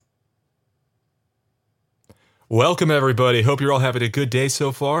Welcome, everybody. Hope you're all having a good day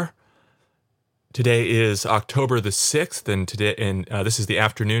so far. Today is October the 6th, and this is the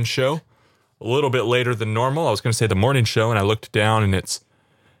afternoon show. A little bit later than normal. I was going to say the morning show, and I looked down, and it's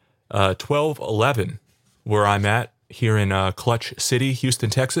 12:11 where I'm at here in Clutch City, Houston,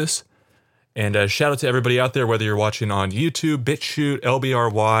 Texas. And shout out to everybody out there, whether you're watching on YouTube, BitChute,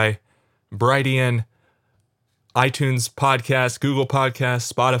 LBRY, Brighteon, iTunes Podcast, Google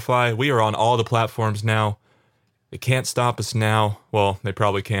Podcasts, Spotify. We are on all the platforms now. They can't stop us now. Well, they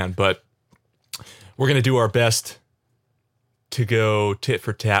probably can, but we're going to do our best to go tit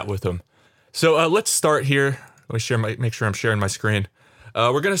for tat with them. So let's start here. Let me make sure I'm sharing my screen.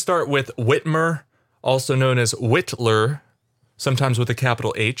 We're going to start with Whitmer, also known as Whitler, sometimes with a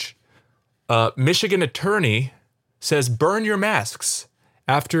capital H. Michigan attorney says burn your masks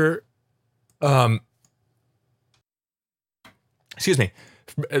after...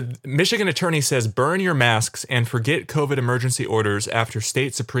 Michigan attorney says burn your masks and forget COVID emergency orders after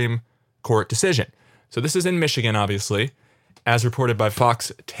state Supreme Court decision. So this is in Michigan, obviously, as reported by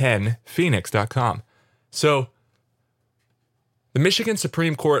Fox 10 Phoenix.com. So the Michigan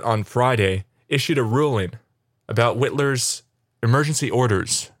Supreme Court on Friday issued a ruling about Whitler's emergency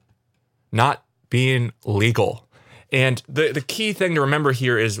orders not being legal. And the key thing to remember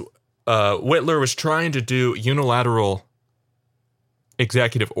here is Whitler was trying to do unilateral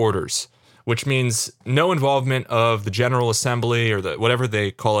executive orders, which means no involvement of the General Assembly or whatever they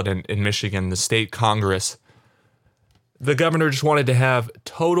call it in Michigan, the state Congress. The governor just wanted to have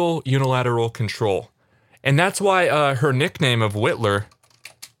total unilateral control. And that's why her nickname of Whitler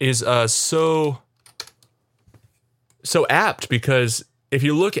is so apt, because if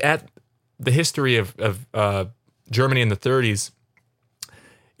you look at the history of Germany in the 30s,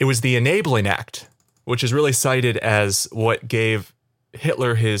 it was the Enabling Act, which is really cited as what gave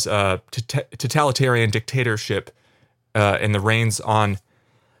Hitler his totalitarian dictatorship and the reins on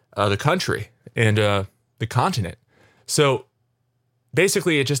the country and the continent. So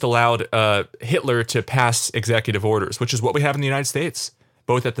basically, it just allowed Hitler to pass executive orders, which is what we have in the United States,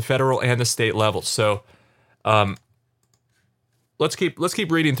 both at the federal and the state level. So let's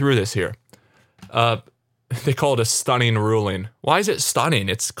keep reading through this here. They call it a stunning ruling. Why is it stunning?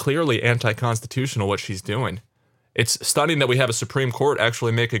 It's clearly anti-constitutional what she's doing. It's stunning that we have a Supreme Court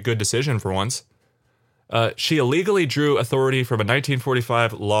actually make a good decision for once. She illegally drew authority from a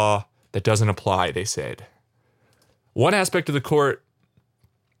 1945 law that doesn't apply, they said. One aspect of the court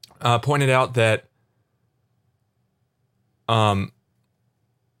pointed out that so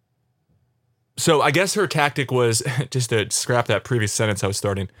I guess her tactic was, just to scrap that previous sentence I was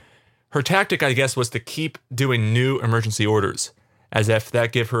starting, her tactic, I guess, was to keep doing new emergency orders, as if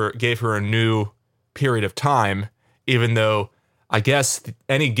that gave her a new period of time, even though I guess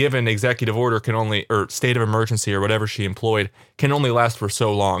any given executive order can only, or state of emergency or whatever she employed, can only last for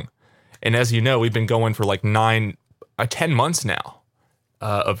so long. And as you know, we've been going for like 10 months now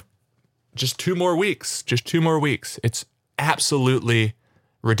of just 2 more weeks. It's absolutely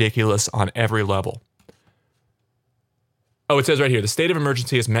ridiculous on every level. Oh, it says right here, the state of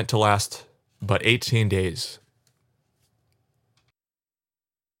emergency is meant to last but 18 days.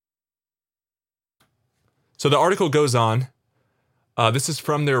 So the article goes on. This is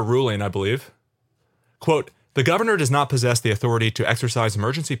from their ruling, I believe. Quote, the governor does not possess the authority to exercise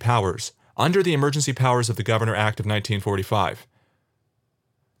emergency powers under the Emergency Powers of the Governor Act of 1945,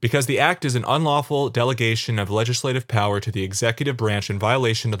 because the act is an unlawful delegation of legislative power to the executive branch in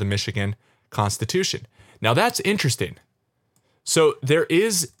violation of the Michigan Constitution. Now that's interesting. So there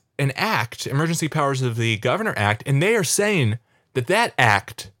is an act, Emergency Powers of the Governor Act, and they are saying that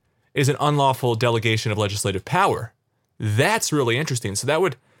act is an unlawful delegation of legislative power. That's really interesting. So that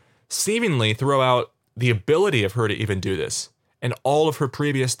would seemingly throw out the ability of her to even do this and all of her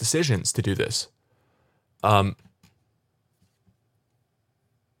previous decisions to do this. Let's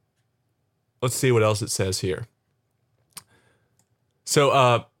see what else it says here.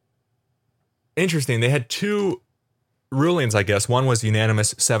 So, interesting. They had 2 rulings, I guess. One was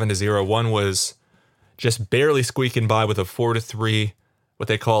unanimous, 7-0. One was just barely squeaking by with a 4-3, what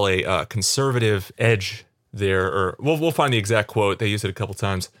they call a conservative edge there. Or we'll find the exact quote. They used it a couple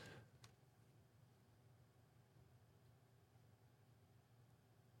times.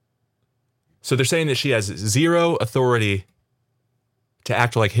 So they're saying that she has zero authority to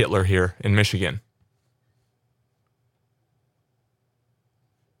act like Hitler here in Michigan.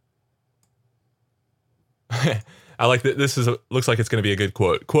 I like that. Looks like it's going to be a good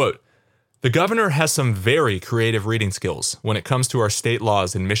quote. Quote, the governor has some very creative reading skills when it comes to our state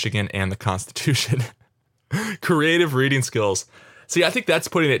laws in Michigan and the Constitution. Creative reading skills. See, I think that's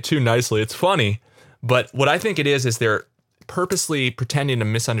putting it too nicely. It's funny, But what I think it is they're purposely pretending to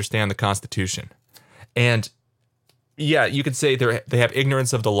misunderstand the Constitution. And yeah, you could say they have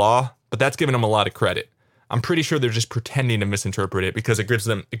ignorance of the law, but that's giving them a lot of credit. I'm pretty sure they're just pretending to misinterpret it because it gives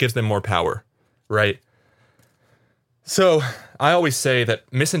them more power, right? So I always say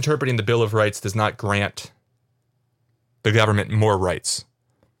that misinterpreting the Bill of Rights does not grant the government more rights.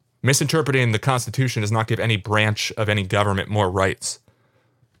 Misinterpreting the Constitution does not give any branch of any government more rights.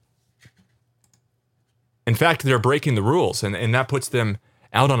 In fact, they're breaking the rules, and that puts them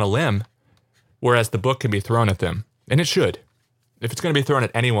out on a limb, whereas the book can be thrown at them. And it should. If it's going to be thrown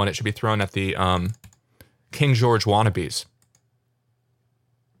at anyone, it should be thrown at the King George wannabes.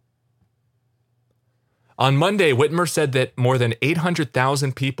 On Monday, Whitmer said that more than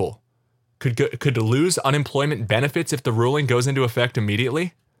 800,000 people could lose unemployment benefits if the ruling goes into effect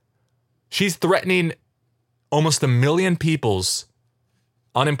immediately. She's threatening almost 1 million people's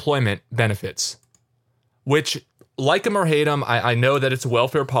unemployment benefits, which, like them or hate them, I know that it's a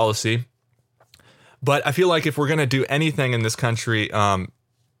welfare policy, but I feel like if we're going to do anything in this country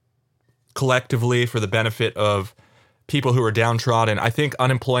collectively for the benefit of people who are downtrodden, I think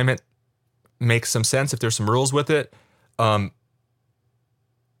unemployment makes some sense if there's some rules with it,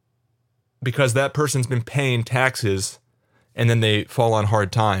 because that person's been paying taxes and then they fall on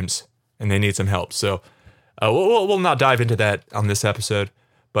hard times and they need some help. So we'll not dive into that on this episode,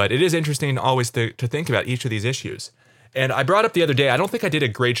 but it is interesting always to think about each of these issues. And I brought up the other day, I don't think I did a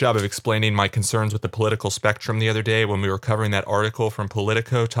great job of explaining my concerns with the political spectrum the other day when we were covering that article from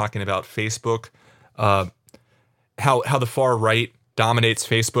Politico talking about Facebook, how the far right dominates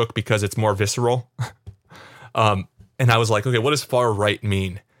Facebook because it's more visceral. And I was like, okay, what does far right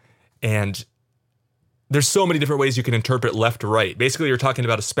mean? And there's so many different ways you can interpret left to right. Basically, you're talking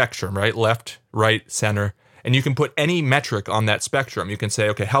about a spectrum, right? Left, right, center. And you can put any metric on that spectrum. You can say,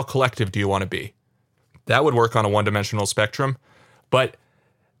 okay, how collective do you want to be? That would work on a one-dimensional spectrum. But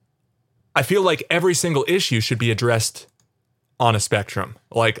I feel like every single issue should be addressed on a spectrum.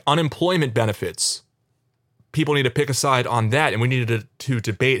 Like unemployment benefits. People need to pick a side on that, and we need to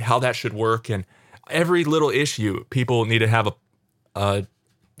debate how that should work. And every little issue, people need to have a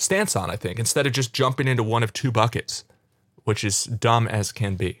stance on, I think, instead of just jumping into one of two buckets, which is dumb as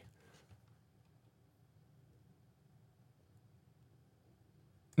can be.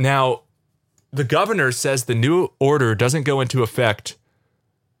 Now, the governor says the new order doesn't go into effect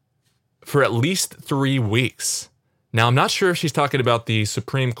for at least 3 weeks. Now, I'm not sure if she's talking about the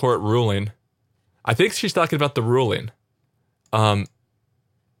Supreme Court ruling. I think she's talking about the ruling. I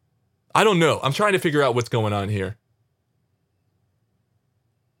don't know. I'm trying to figure out what's going on here.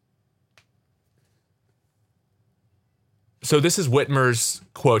 So this is Whitmer's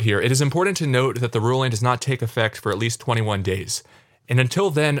quote here. It is important to note that the ruling does not take effect for at least 21 days. And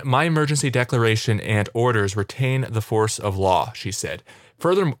until then, my emergency declaration and orders retain the force of law, she said.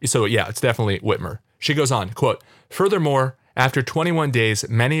 Furthermore, so yeah, it's definitely Whitmer. She goes on, quote, furthermore, after 21 days,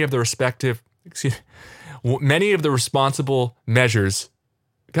 many of the responsive measures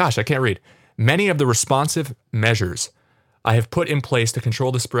I have put in place to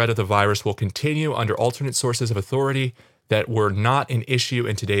control the spread of the virus will continue under alternate sources of authority that were not an issue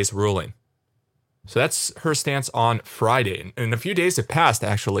in today's ruling. So that's her stance on Friday. And a few days have passed,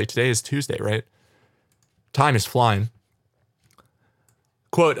 actually. Today is Tuesday, right? Time is flying.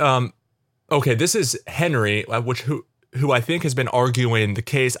 Quote, okay, this is Henry, who I think has been arguing the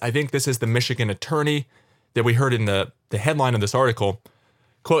case. I think this is the Michigan attorney that we heard in the headline of this article.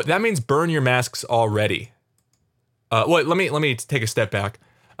 Quote, that means burn your masks already. Let me take a step back.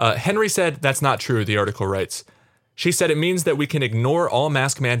 Henry said that's not true, the article writes. She said it means that we can ignore all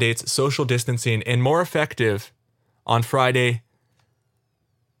mask mandates, social distancing, and more effective on Friday,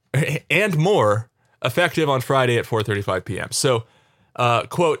 and more effective on Friday at 4:35 p.m. So,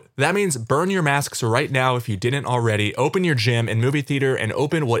 quote, that means burn your masks right now if you didn't already. Open your gym and movie theater and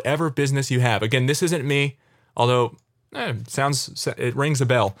open whatever business you have. Again, this isn't me, although it rings a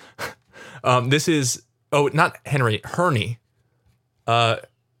bell. This is, not Henry, Herney,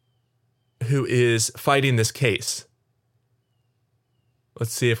 who is fighting this case.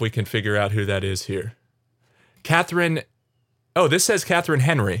 Let's see if we can figure out who that is here. This says Catherine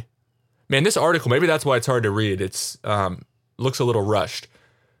Henry. Man, this article, maybe that's why it's hard to read. It's looks a little rushed.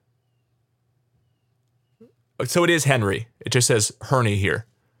 So it is Henry. It just says Herney here.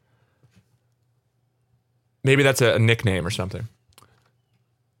 Maybe that's a nickname or something.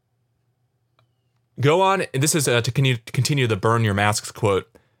 Go on, this is to continue the burn your masks quote.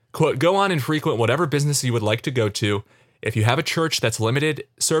 Quote, go on and frequent whatever business you would like to go to. If you have a church that's limited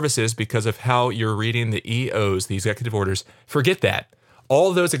services because of how you're reading the EOs, the executive orders, forget that.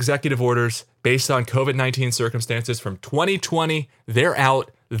 All those executive orders based on COVID-19 circumstances from 2020, they're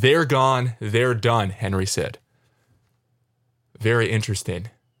out, they're gone, they're done, Henry said. Very interesting.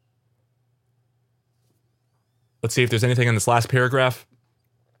 Let's see if there's anything in this last paragraph.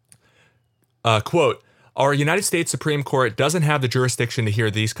 Quote, our United States Supreme Court doesn't have the jurisdiction to hear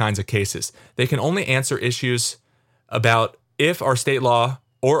these kinds of cases. They can only answer issues about if our state law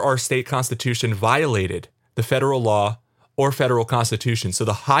or our state constitution violated the federal law or federal constitution. So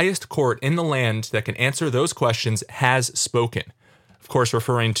the highest court in the land that can answer those questions has spoken. Of course,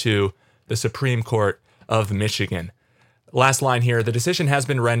 referring to the Supreme Court of Michigan. Last line here, the decision has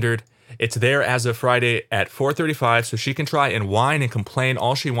been rendered. It's there as of Friday at 4:35, so she can try and whine and complain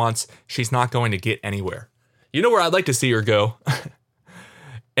all she wants. She's not going to get anywhere. You know where I'd like to see her go?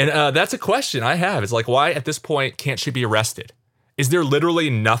 And that's a question I have. It's like, why at this point can't she be arrested? Is there literally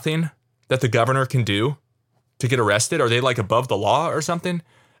nothing that the governor can do to get arrested? Are they like above the law or something?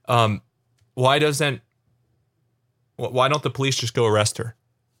 Why don't the police just go arrest her?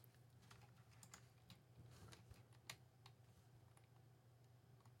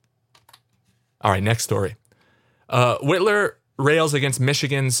 All right, next story. Whitler rails against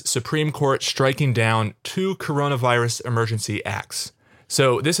Michigan's Supreme Court striking down 2 coronavirus emergency acts.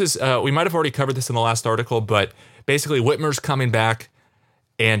 So this is, we might have already covered this in the last article, but basically Whitmer's coming back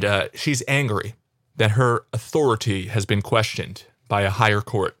and she's angry that her authority has been questioned by a higher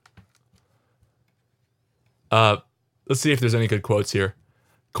court. Let's see if there's any good quotes here.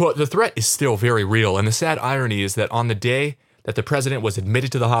 Quote, the threat is still very real, and the sad irony is that on the day that the president was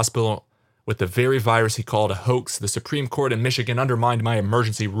admitted to the hospital with the very virus he called a hoax, the Supreme Court in Michigan undermined my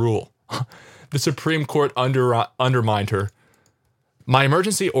emergency rule. The Supreme Court undermined her. My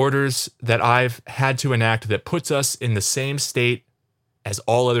emergency orders that I've had to enact that puts us in the same state as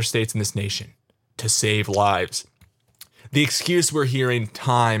all other states in this nation, to save lives. The excuse we're hearing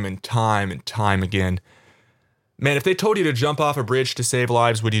time and time and time again. Man, if they told you to jump off a bridge to save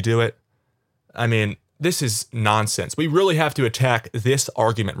lives, would you do it? I mean, this is nonsense. We really have to attack this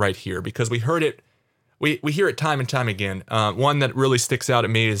argument right here because we heard it. We hear it time and time again. One that really sticks out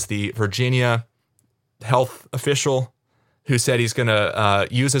at me is the Virginia health official who said he's going to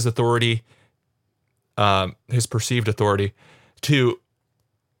use his authority, his perceived authority, to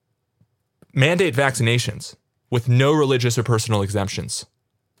mandate vaccinations with no religious or personal exemptions.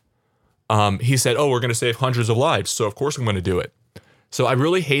 He said, we're going to save hundreds of lives, so of course I'm going to do it. So I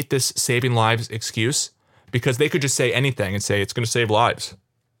really hate this saving lives excuse because they could just say anything and say it's going to save lives.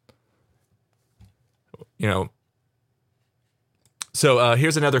 You know. So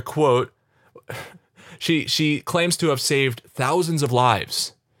here's another quote. She claims to have saved thousands of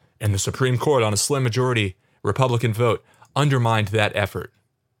lives, and the Supreme Court, on a slim majority Republican vote, undermined that effort.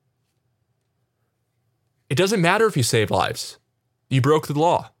 It doesn't matter if you save lives. You broke the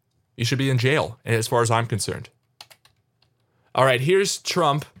law. You should be in jail, as far as I'm concerned. All right, here's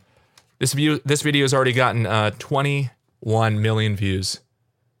Trump. This video has already gotten 21 million views.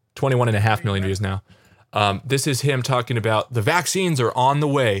 21.5 million views now. This is him talking about the vaccines are on the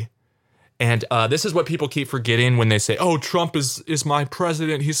way. And this is what people keep forgetting when they say, Trump is my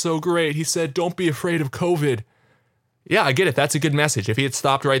president. He's so great. He said, don't be afraid of COVID. Yeah, I get it. That's a good message. If he had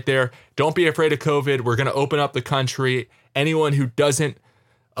stopped right there, don't be afraid of COVID. We're going to open up the country. Anyone who doesn't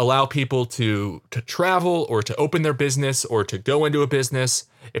allow people to travel or to open their business or to go into a business,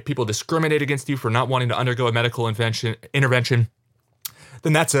 if people discriminate against you for not wanting to undergo a medical intervention,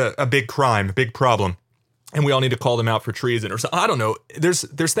 then that's a big crime, a big problem. And we all need to call them out for treason or something. I don't know. There's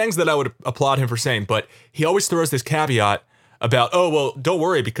things that I would applaud him for saying, but he always throws this caveat about, don't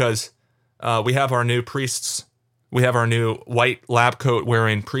worry because we have our new priests. We have our new white lab coat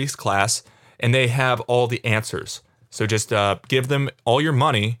wearing priest class, and they have all the answers. So just give them all your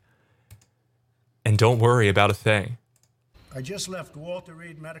money and don't worry about a thing. I just left Walter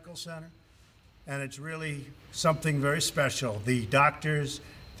Reed Medical Center, and it's really something very special. The doctors,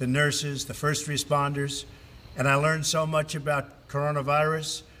 the nurses, the first responders, and I learned so much about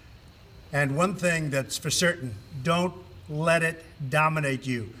coronavirus. And one thing that's for certain, don't let it dominate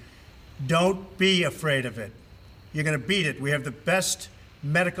you. Don't be afraid of it. You're going to beat it. We have the best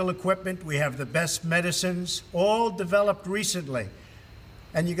medical equipment. We have the best medicines, all developed recently.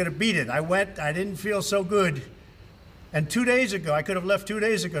 And you're going to beat it. I didn't feel so good. And 2 days ago, I could have left 2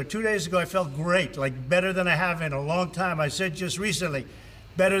 days ago. 2 days ago, I felt great, like better than I have in a long time. I said just recently,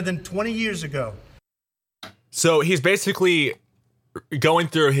 better than 20 years ago. So he's basically going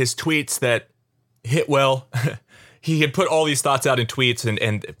through his tweets that hit well. He had put all these thoughts out in tweets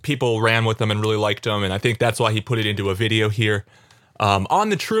and people ran with them and really liked them. And I think that's why he put it into a video here. On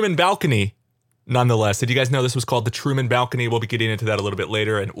the Truman balcony, nonetheless, did you guys know this was called the Truman Balcony? We'll be getting into that a little bit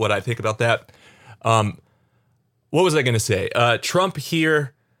later and what I think about that. What was I going to say? Trump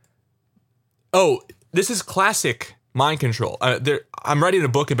here. Oh, this is classic mind control. I'm writing a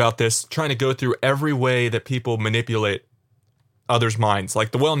book about this, trying to go through every way that people manipulate others' minds,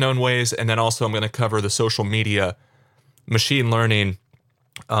 like the well-known ways, and then also I'm going to cover the social media, machine learning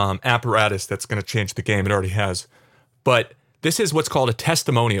apparatus that's going to change the game. It already has. But this is what's called a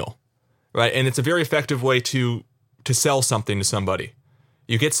testimonial, right? And it's a very effective way to sell something to somebody.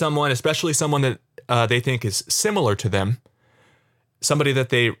 You get someone, especially someone that they think is similar to them, somebody that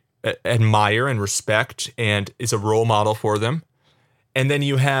they admire and respect and is a role model for them. And then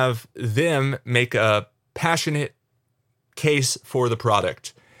you have them make a passionate case for the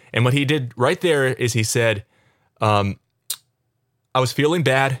product. And what he did right there is he said, I was feeling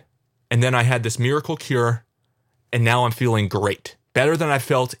bad, and then I had this miracle cure, and now I'm feeling great. Better than I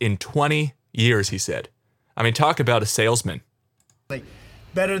felt in 20 years, he said. I mean, talk about a salesman.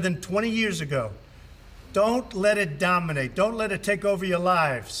 Better than 20 years ago. Don't let it dominate. Don't let it take over your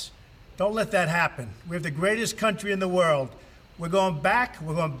lives. Don't let that happen. We have the greatest country in the world. We're going back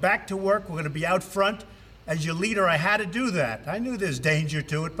to work. We're going to be out front. As your leader, I had to do that. I knew there's danger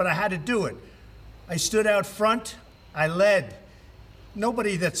to it, but I had to do it. I stood out front. I led.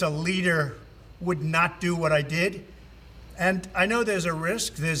 Nobody that's a leader would not do what I did. And I know there's a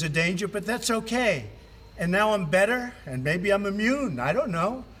risk, there's a danger, but that's okay. And now I'm better, and maybe I'm immune. I don't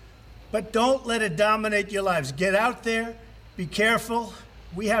know. But don't let it dominate your lives. Get out there. Be careful.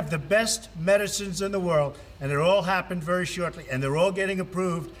 We have the best medicines in the world, and it all happened very shortly, and they're all getting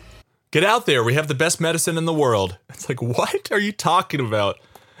approved. Get out there. We have the best medicine in the world. It's like, what are you talking about?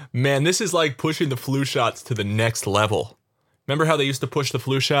 Man, this is like pushing the flu shots to the next level. Remember how they used to push the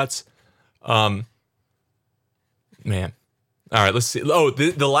flu shots? Man. All right, let's see. Oh,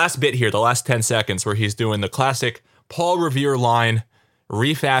 the last bit here, the last 10 seconds where he's doing the classic Paul Revere line,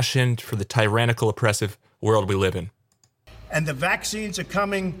 refashioned for the tyrannical, oppressive world we live in. And the vaccines are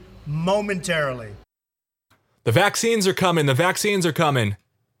coming momentarily. The vaccines are coming. The vaccines are coming.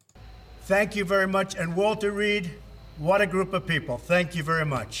 Thank you very much. And Walter Reed, what a group of people. Thank you very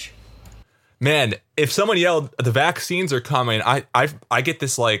much. Man, if someone yelled, the vaccines are coming, I get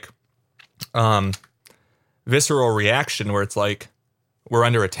this like visceral reaction where it's like, we're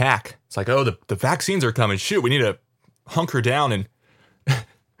under attack. It's like, oh, the vaccines are coming. Shoot, we need to hunker down and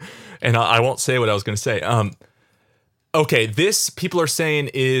and I won't say what I was going to say. Okay, this, people are saying,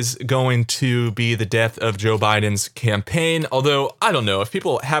 is going to be the death of Joe Biden's campaign. Although, I don't know, if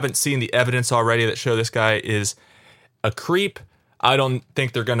people haven't seen the evidence already that show this guy is a creep, I don't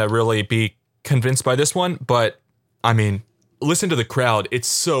think they're going to really be convinced by this one. But, I mean, listen to the crowd. It's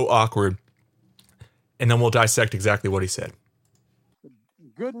so awkward. And then we'll dissect exactly what he said.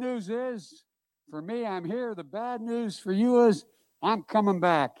 Good news is, for me, I'm here. The bad news for you is, I'm coming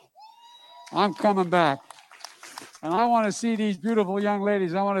back. I'm coming back. And I want to see these beautiful young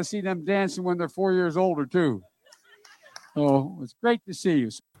ladies. I want to see them dancing when they're 4 years older, too. So it's great to see you.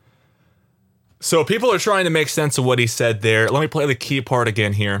 So people are trying to make sense of what he said there. Let me play the key part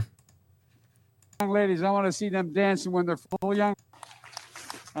again here. Young ladies, I want to see them dancing when they're full young.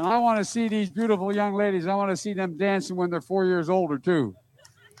 And I want to see these beautiful young ladies. I want to see them dancing when they're 4 years older, too.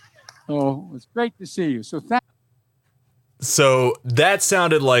 So it's great to see you. So that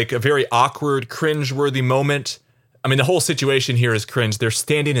sounded like a very awkward, cringe-worthy moment. I mean, the whole situation here is cringe. They're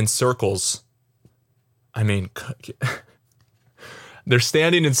standing in circles. I mean, they're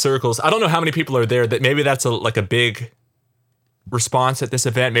standing in circles. I don't know how many people are there. That maybe that's like a big response at this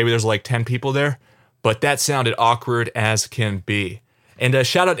event. Maybe there's like 10 people there. But that sounded awkward as can be. And a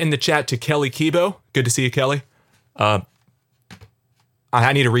shout out in the chat to Kelly Kibo. Good to see you, Kelly. I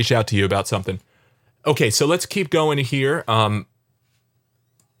need to reach out to you about something. Okay, so let's keep going here.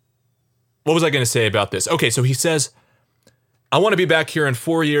 What was I going to say about this? Okay, so he says, I want to be back here in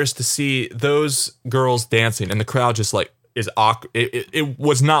 4 years to see those girls dancing. And the crowd just like is awkward. It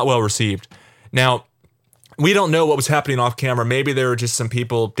was not well received. Now, we don't know what was happening off camera. Maybe there were just some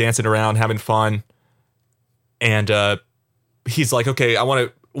people dancing around, having fun. And he's like, okay, I want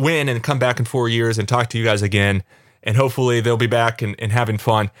to win and come back in 4 years and talk to you guys again. And hopefully they'll be back and having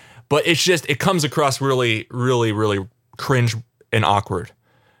fun. But it's just, it comes across really, really, really cringe and awkward.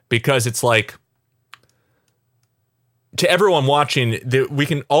 Because it's like, to everyone watching,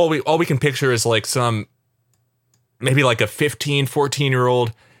 all we can picture is like some, maybe like a 15,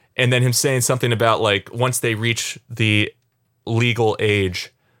 14-year-old, and then him saying something about like, once they reach the legal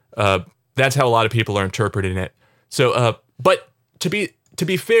age, that's how a lot of people are interpreting it. So, but to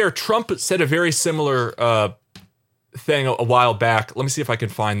be fair, Trump said a very similar thing a while back. Let me see if I can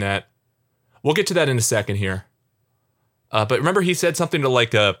find that. We'll get to that in a second here. But remember, he said something to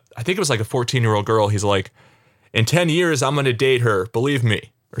like I think it was like a 14-year-old girl. He's like, in 10 years, I'm going to date her. Believe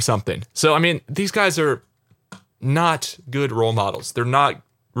me, or something. So, I mean, these guys are not good role models. They're not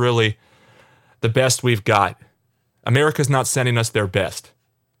really the best we've got. America's not sending us their best.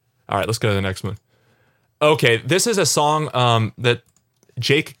 All right, let's go to the next one. Okay, this is a song that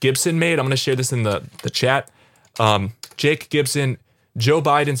Jake Gibson made. I'm going to share this in the chat. Jake Gibson, Joe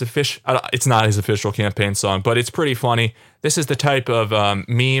Biden's official... It's not his official campaign song, but it's pretty funny. This is the type of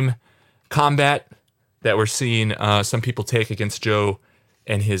meme combat that we're seeing some people take against Joe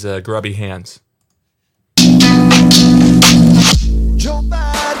and his grubby hands. Joe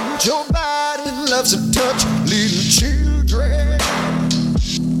Biden loves to touch little children.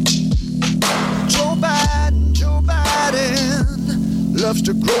 Joe Biden loves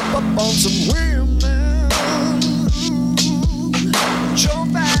to grope up on some women. Joe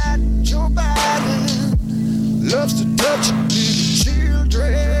Biden loves to touch little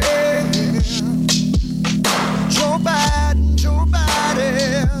children. Joe Biden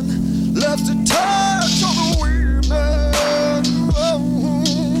loves to touch on the women. Well,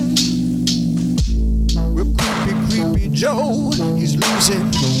 creepy Joe, he's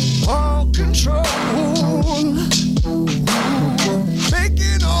losing all control,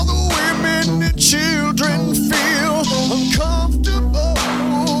 making all the women and children feel uncomfortable.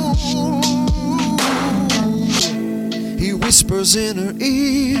 He whispers in her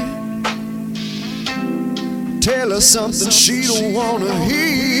ear, tell her something she don't wanna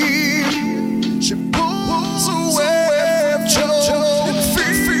hear. She pulls away from Joe and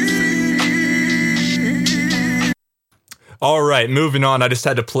fear. All right, moving on. I just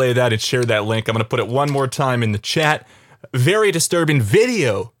had to play that and share that link. I'm going to put it one more time in the chat. Very disturbing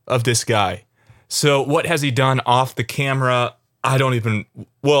video of this guy. So what has he done off the camera? I don't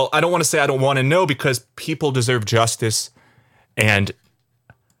want to say I don't want to know, because people deserve justice. And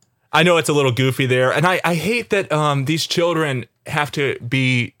I know it's a little goofy there. And I hate that these children have to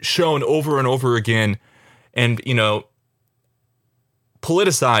be shown over and over again and,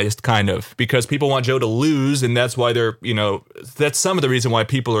 politicized kind of, because people want Joe to lose. And that's why that's some of the reason why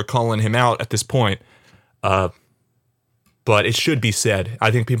people are calling him out at this point. But it should be said.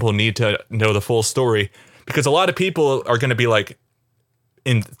 I think people need to know the full story, because a lot of people are going to be like,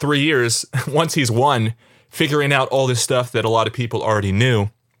 in 3 years, once he's won, figuring out all this stuff that a lot of people already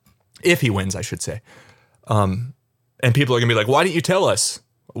knew, if he wins, I should say. And people are going to be like, why didn't you tell us?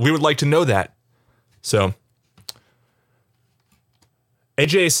 We would like to know that. So,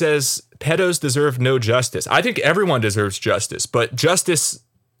 AJ says, pedos deserve no justice. I think everyone deserves justice, but justice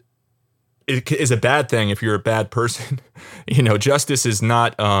is a bad thing if you're a bad person. Justice is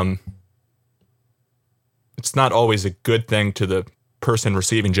not, it's not always a good thing to the person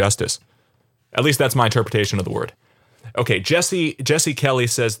receiving justice. At least that's my interpretation of the word. Okay, Jesse Kelly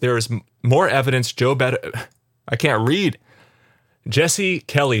says there is more evidence I can't read. Jesse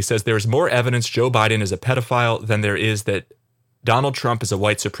Kelly says there is more evidence Joe Biden is a pedophile than there is that Donald Trump is a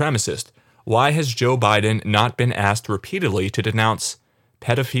white supremacist. Why has Joe Biden not been asked repeatedly to denounce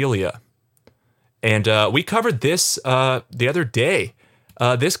pedophilia? And we covered this the other day.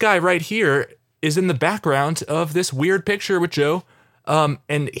 This guy right here is in the background of this weird picture with Joe.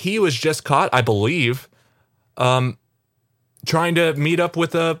 And he was just caught, I believe, trying to meet up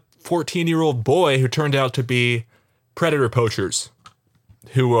with a 14-year-old boy who turned out to be predator poachers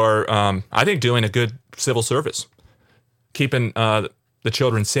who are, I think, doing a good civil service, keeping the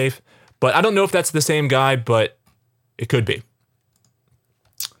children safe. But I don't know if that's the same guy, but it could be.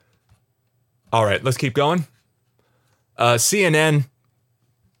 All right, let's keep going. CNN,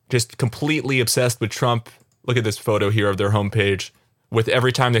 just completely obsessed with Trump. Look at this photo here of their homepage with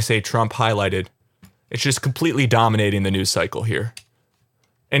every time they say Trump highlighted. It's just completely dominating the news cycle here.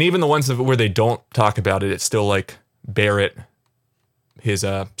 And even the ones where they don't talk about it, it's still like Barrett, his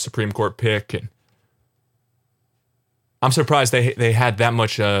Supreme Court pick. And I'm surprised they had that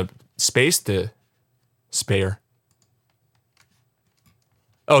much space to spare.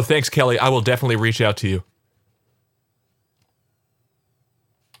 Oh, thanks, Kelly. I will definitely reach out to you.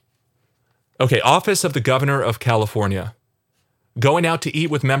 Okay, Office of the Governor of California. Going out to eat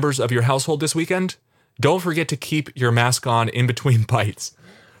with members of your household this weekend? Don't forget to keep your mask on in between bites.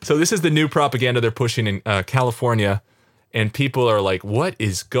 So this is the new propaganda they're pushing in California, and people are like, what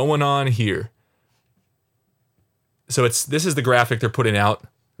is going on here? So this is the graphic they're putting out.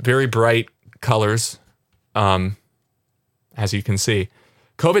 Very bright colors, as you can see.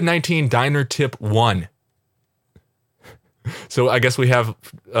 COVID-19 Diner Tip 1. So I guess we have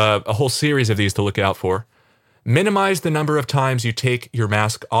a whole series of these to look out for. Minimize the number of times you take your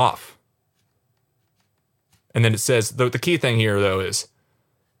mask off. And then it says, the key thing here, though, is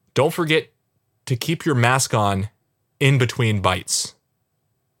don't forget to keep your mask on in between bites.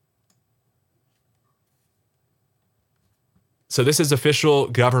 So this is official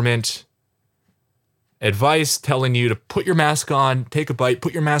government advice telling you to put your mask on, take a bite,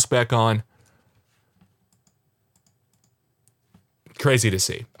 put your mask back on. Crazy to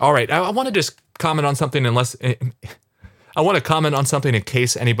see. All right, I want to just comment on something in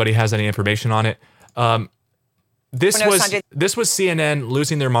case anybody has any information on it. This was CNN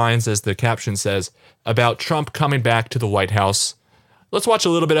losing their minds, as the caption says, about Trump coming back to the White House. Let's watch a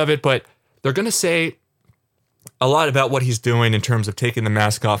little bit of it, but they're going to say a lot about what he's doing in terms of taking the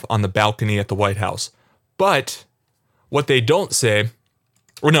mask off on the balcony at the White House. But what they don't say,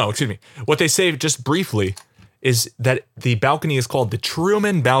 what they say just briefly is that the balcony is called the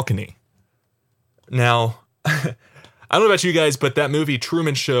Truman Balcony. Now, I don't know about you guys, but that movie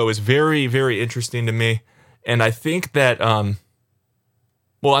Truman Show is very, very interesting to me. And I think that, I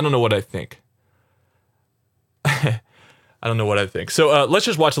don't know what I think. I don't know what I think. So let's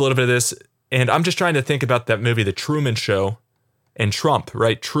just watch a little bit of this. And I'm just trying to think about that movie, The Truman Show, and Trump,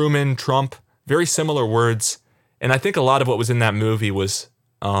 right? Truman, Trump, very similar words. And I think a lot of what was in that movie was,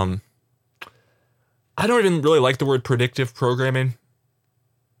 I don't even really like the word predictive programming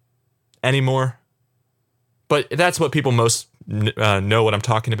anymore. But that's what people most know what I'm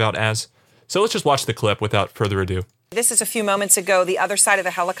talking about as. So let's just watch the clip without further ado. This is a few moments ago, the other side of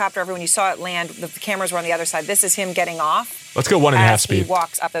the helicopter. Everyone, you saw it land, the cameras were on the other side. This is him getting off. Let's go 1.5 speed. As he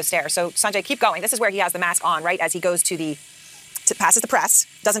walks up those stairs. So, Sanjay, keep going. This is where he has the mask on, right? As he goes passes the press,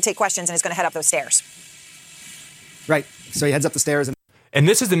 doesn't take questions, and is going to head up those stairs. Right. So he heads up the stairs. And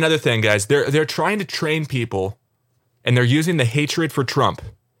this is another thing, guys. They're trying to train people, and they're using the hatred for Trump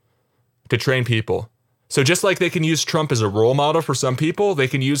to train people. So just like they can use Trump as a role model for some people, they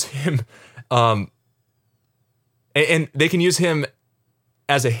can use him, and they can use him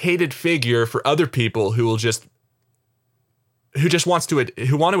as a hated figure for other people who want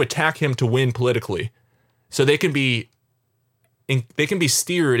to attack him to win politically. So they can be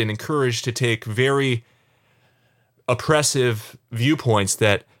steered and encouraged to take very oppressive viewpoints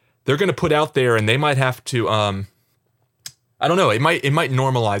that they're going to put out there, and they might have to, I don't know, it might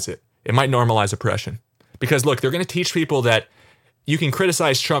normalize it. It might normalize oppression. Because look, they're going to teach people that you can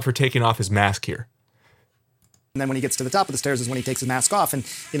criticize Trump for taking off his mask here. And then when he gets to the top of the stairs is when he takes his mask off. And,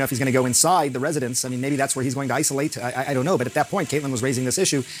 if he's going to go inside the residence, maybe that's where he's going to isolate. I don't know. But at that point, Caitlin was raising this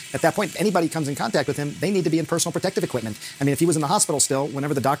issue. At that point, anybody comes in contact with him, they need to be in personal protective equipment. If he was in the hospital still,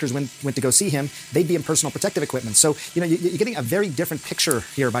 whenever the doctors went to go see him, they'd be in personal protective equipment. So, you're getting a very different picture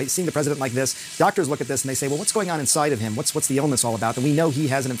here by seeing the president like this. Doctors look at this and they say, well, what's going on inside of him? What's the illness all about? And we know he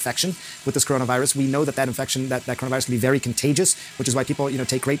has an infection with this coronavirus. We know that infection, that coronavirus can be very contagious, which is why people,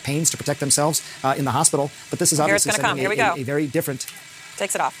 take great pains to protect themselves in the hospital. But this is obviously a very different,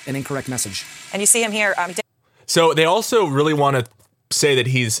 takes it off, an incorrect message. And you see him here. So they also really want to say that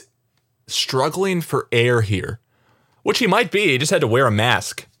he's struggling for air here, which he might be. He just had to wear a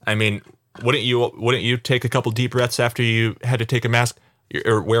mask. Wouldn't you take a couple deep breaths after you had to take a mask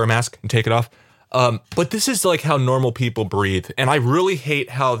or wear a mask and take it off? But this is like how normal people breathe. And I really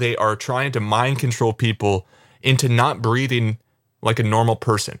hate how they are trying to mind control people into not breathing like a normal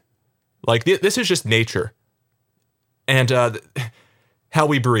person. Like this is just nature. And how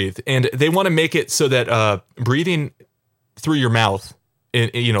we breathe. And they want to make it so that breathing through your mouth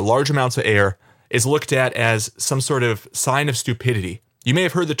in large amounts of air is looked at as some sort of sign of stupidity. You may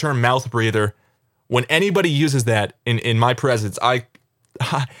have heard the term mouth breather. When anybody uses that in my presence, I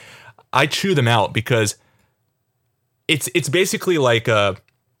chew them out, because it's basically like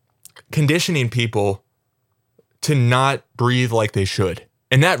conditioning people to not breathe like they should.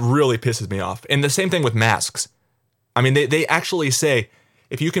 And that really pisses me off. And the same thing with masks. They actually say,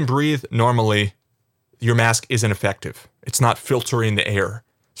 if you can breathe normally, your mask isn't effective. It's not filtering the air.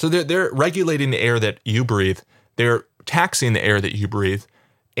 So they're regulating the air that you breathe. They're taxing the air that you breathe.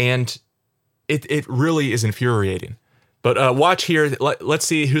 And it really is infuriating. But watch here. Let's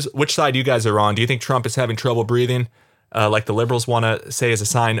see which side you guys are on. Do you think Trump is having trouble breathing, like the liberals want to say is a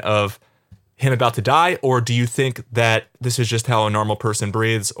sign of him about to die? Or do you think that this is just how a normal person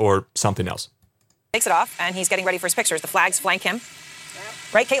breathes, or something else? Takes it off, and he's getting ready for his pictures. The flags flank him.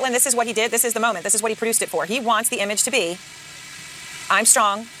 Right, Caitlin, this is what he did. This is the moment. This is what he produced it for. He wants the image to be, I'm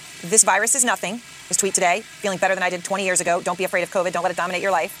strong. This virus is nothing. His tweet today, feeling better than I did 20 years ago. Don't be afraid of COVID. Don't let it dominate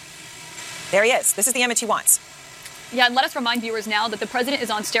your life. There he is. This is the image he wants. Yeah, and let us remind viewers now that the president is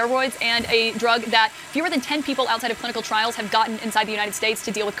on steroids and a drug that fewer than 10 people outside of clinical trials have gotten inside the United States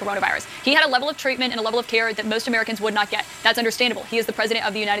to deal with coronavirus. He had a level of treatment and a level of care that most Americans would not get. That's understandable. He is the president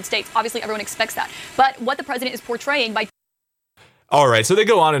of the United States. Obviously, everyone expects that. But what the president is portraying by... All right, so they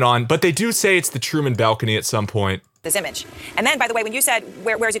go on, but they do say it's the Truman balcony at some point. This image. And then, by the way, when you said,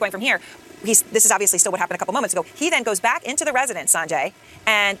 where is he going from here? This is obviously still what happened a couple moments ago. He then goes back into the residence, Sanjay,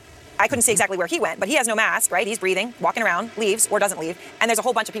 and I couldn't see exactly where he went, but he has no mask, right? He's breathing, walking around, leaves or doesn't leave, and there's a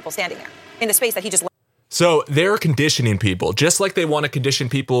whole bunch of people standing there in the space that he just... So they're conditioning people, just like they want to condition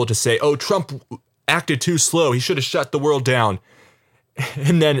people to say, oh, Trump acted too slow. He should have shut the world down.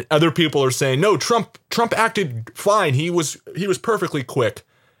 And then other people are saying, no, Trump acted fine. He was perfectly quick.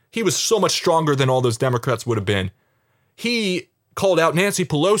 He was so much stronger than all those Democrats would have been. He called out Nancy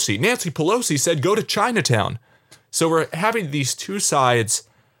Pelosi. Nancy Pelosi said, go to Chinatown. So we're having these two sides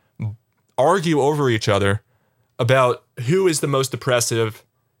argue over each other about who is the most oppressive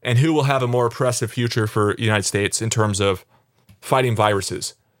and who will have a more oppressive future for the United States in terms of fighting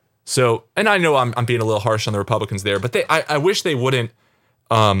viruses. So, and I know I'm being a little harsh on the Republicans there, but I wish they wouldn't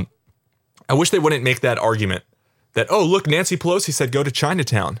make that argument that, oh, look, Nancy Pelosi said go to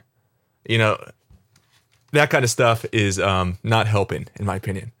Chinatown. You know, that kind of stuff is not helping, in my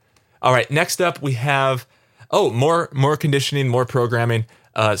opinion. All right, next up we have, more conditioning, more programming.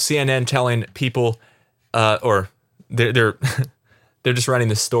 CNN telling people, or they're just writing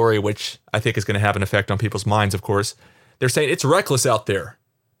this story, which I think is going to have an effect on people's minds, of course. They're saying it's reckless out there.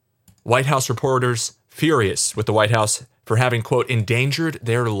 White House reporters furious with the White House for having, quote, endangered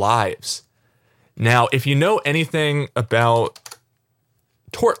their lives. Now, if you know anything about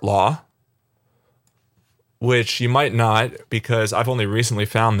tort law, which you might not because I've only recently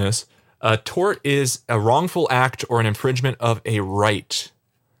found this, a tort is a wrongful act or an infringement of a right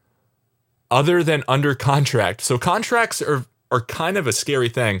other than under contract. So contracts are kind of a scary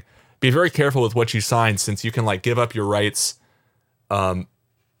thing. Be very careful with what you sign, since you can like give up your rights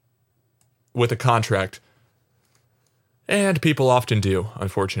with a contract. And people often do,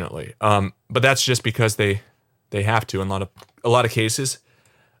 unfortunately. But that's just because they have to in a lot of cases.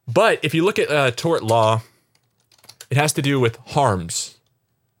 But if you look at tort law, it has to do with harms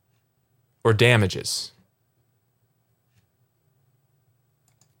or damages.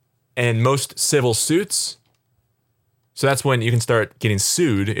 And most civil suits, so that's when you can start getting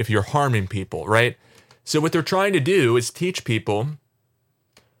sued if you're harming people, right? So what they're trying to do is teach people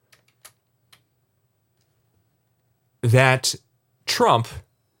that Trump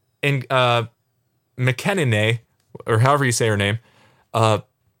and McEnany, or however you say her name, are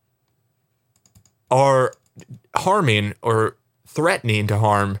harming or threatening to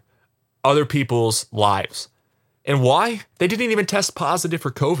harm other people's lives. And why? They didn't even test positive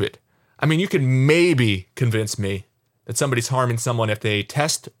for COVID. I mean, you could maybe convince me that somebody's harming someone if they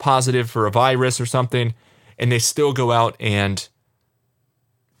test positive for a virus or something, and they still go out and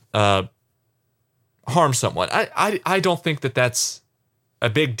harm someone. I don't think that that's a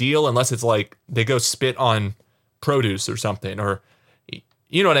big deal unless it's like they go spit on produce or something, or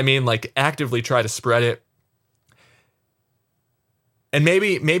you know what I mean? Like actively try to spread it. And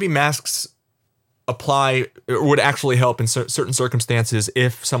maybe masks apply or would actually help in certain circumstances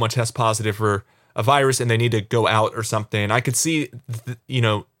if someone tests positive for a virus and they need to go out or something. I could see,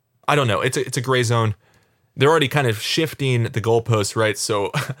 I don't know. It's a gray zone. They're already kind of shifting the goalposts, right?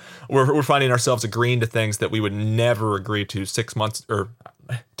 So we're finding ourselves agreeing to things that we would never agree to 6 months, or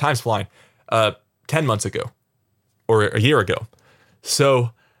time's flying, 10 months ago or a year ago.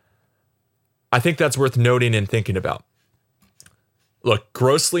 So I think that's worth noting and thinking about. Look,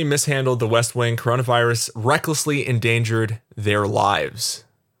 grossly mishandled the West Wing. Coronavirus recklessly endangered their lives.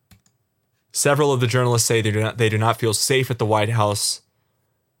 Several of the journalists say they do not feel safe at the White House.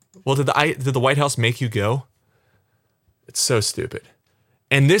 Well, did the White House make you go? It's so stupid.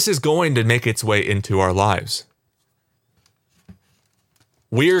 And this is going to make its way into our lives.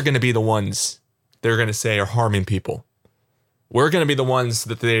 We're going to be the ones they're going to say are harming people. We're going to be the ones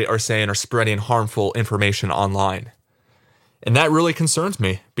that they are saying are spreading harmful information online. And that really concerns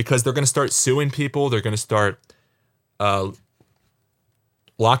me because they're going to start suing people. They're going to start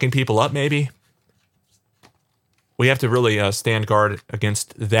locking people up, maybe. We have to really stand guard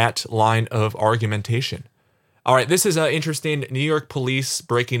against that line of argumentation. All right, this is interesting. New York police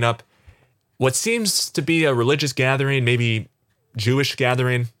breaking up what seems to be a religious gathering, maybe Jewish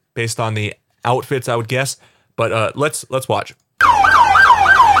gathering, based on the outfits, I would guess. But let's watch.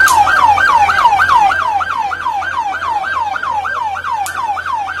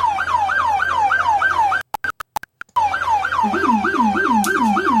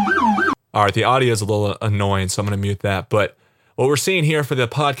 All All right, the audio is a little annoying, so I'm going to mute that. But what we're seeing here for the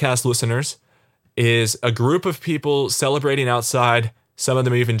podcast listeners is a group of people celebrating outside, some of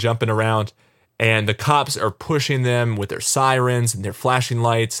them even jumping around, and the cops are pushing them with their sirens and their flashing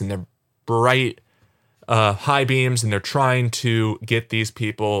lights and their bright high beams, and they're trying to get these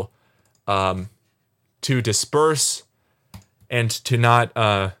people to disperse and to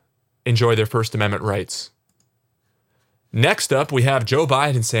not enjoy their First Amendment rights. Next up, we have Joe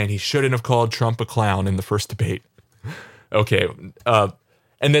Biden saying he shouldn't have called Trump a clown in the first debate. Okay.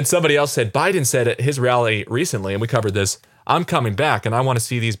 And then somebody else said, Biden said at his rally recently, and we covered this, I'm coming back and I want to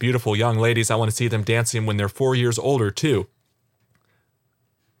see these beautiful young ladies. I want to see them dancing when they're 4 years older too.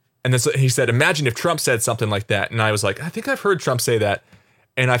 And then he said, imagine if Trump said something like that. And I was like, I think I've heard Trump say that.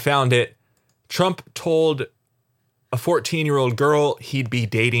 And I found it. Trump told a 14-year-old girl he'd be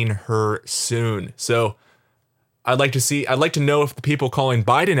dating her soon. So I'd like to know if the people calling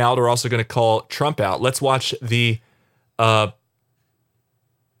Biden out are also going to call Trump out. Let's watch the, I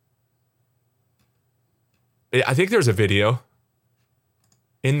think there's a video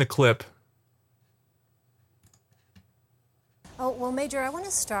in the clip. Oh, well, Major, I want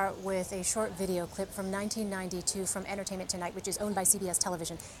to start with a short video clip from 1992 from Entertainment Tonight, which is owned by CBS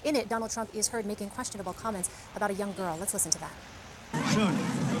Television. In it, Donald Trump is heard making questionable comments about a young girl. Let's listen to that. Soon.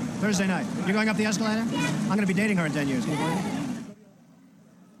 Thursday night. You're going up the escalator? I'm going to be dating her in 10 years. Can you believe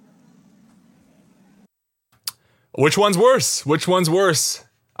it? Which one's worse? Which one's worse?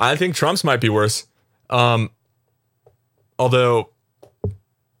 I think Trump's might be worse. Although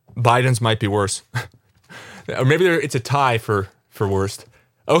Biden's might be worse. Or maybe it's a tie for worst.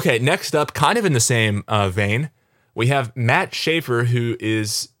 Okay, next up, kind of in the same vein, we have Matt Schaefer, who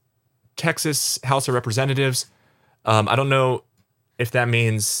is Texas House of Representatives. I don't know if that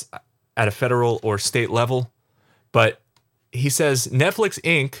means at a federal or state level, but he says Netflix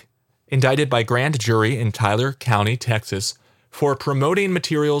Inc. indicted by grand jury in Tyler County, Texas, for promoting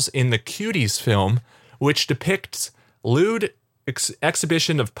materials in the Cuties film, which depicts lewd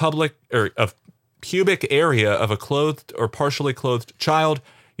exhibition of of pubic area of a clothed or partially clothed child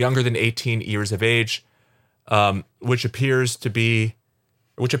younger than 18 years of age, which appeals to the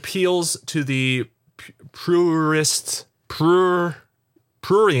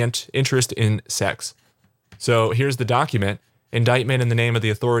prurient interest in sex. So here's the document. Indictment in the name of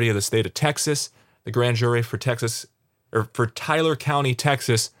the authority of the state of Texas, the grand jury for Tyler County,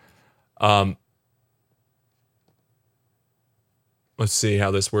 Texas. Let's see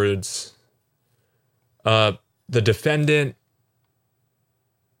how this words. The defendant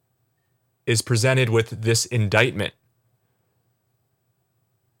is presented with this indictment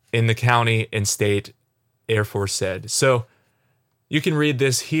in the county and state, Air Force said. So you can read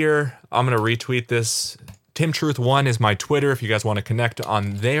this here. I'm going to retweet this. TimTruth1 is my Twitter if you guys want to connect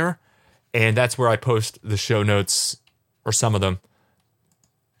on there. And that's where I post the show notes, or some of them.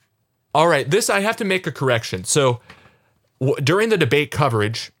 All right, this I have to make a correction. So during the debate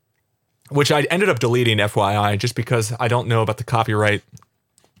coverage, which I ended up deleting, FYI, just because I don't know about the copyright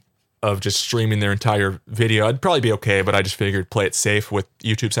of just streaming their entire video. I'd probably be okay, but I just figured play it safe with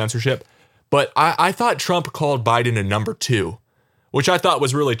YouTube censorship. But I thought Trump called Biden a number 2, which I thought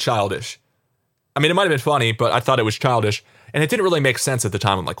was really childish. I mean, it might have been funny, but I thought it was childish. And it didn't really make sense at the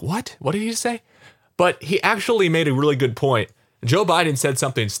time. I'm like, what? What did he say? But he actually made a really good point. Joe Biden said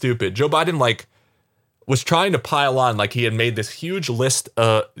something stupid. Joe Biden, was trying to pile on, he had made this huge list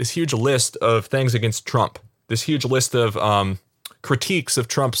of things against Trump, this huge list of critiques of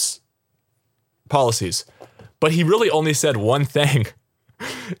Trump's policies, but he really only said one thing,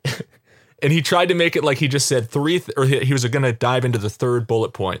 and he tried to make it like he just said three, or he was going to dive into the third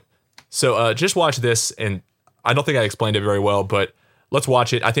bullet point. So just watch this, and I don't think I explained it very well, but let's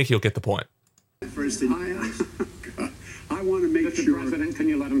watch it. I think you'll get the point. First, I want to make Mr. sure. President, can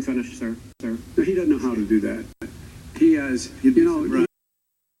you let him finish, sir? No, he doesn't know how to do that. He has,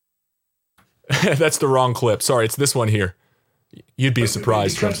 That's the wrong clip. Sorry, it's this one here. You'd be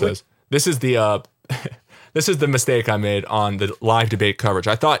surprised, Trump says. This is the mistake I made on the live debate coverage.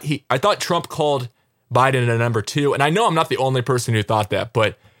 I thought Trump called Biden a number 2, and I know I'm not the only person who thought that,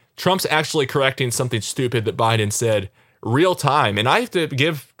 but Trump's actually correcting something stupid that Biden said real time, and I have to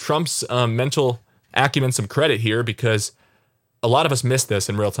give Trump's mental acumen some credit here because a lot of us missed this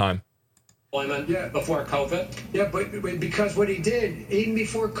in real time. Before COVID? Yeah, but because what he did, even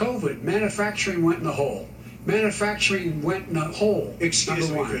before COVID, manufacturing went in the hole. Manufacturing went in the hole. Excuse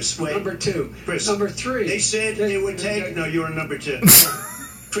me, Chris. Wait. Number 2. Chris. Number 3. They said it would take. No, you're number 2.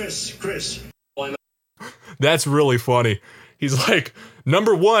 Chris. That's really funny. He's like,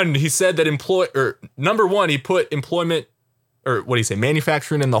 number 1, he said that number 1, he put employment, or what do you say,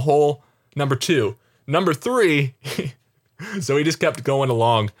 manufacturing in the hole. Number 2. Number 3, so he just kept going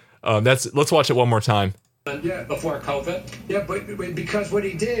along. Let's watch it one more time. Yeah, before COVID. Yeah, but because what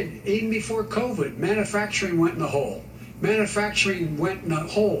he did, even before COVID, manufacturing went in the hole. Manufacturing went in the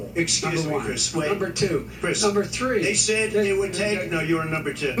hole. Excuse me, number 1. Chris. Wait. Number 2. Chris, number 3. They said it would take. No, you were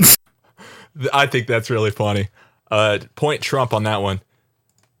number 2. I think that's really funny. Point Trump on that one.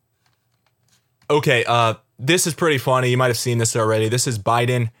 Okay, this is pretty funny. You might have seen this already. This is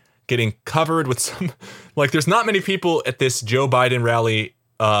Biden getting covered with some, like, there's not many people at this Joe Biden rally.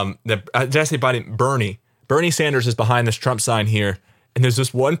 Did I say Biden? Bernie Sanders is behind this Trump sign here. And there's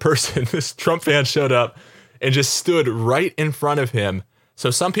this one person, this Trump fan showed up and just stood right in front of him.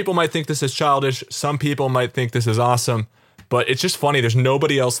 So some people might think this is childish. Some people might think this is awesome. But it's just funny. There's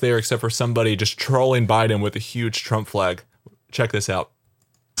nobody else there except for somebody just trolling Biden with a huge Trump flag. Check this out.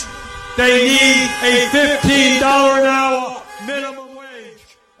 They need a $15 an hour minimum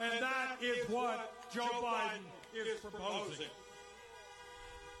wage, and that is what Joe Biden is proposing.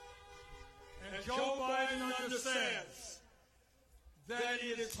 And Joe Biden understands that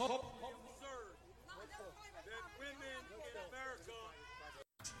it is absurd that women in America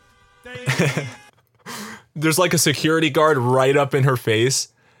There's like a security guard right up in her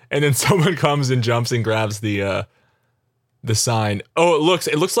face, and then someone comes and jumps and grabs the sign. Oh, it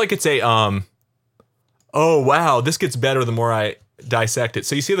looks like it's a oh wow, this gets better the more I dissect it.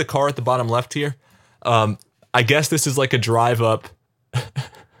 So you see the car at the bottom left here? I guess this is like a drive up.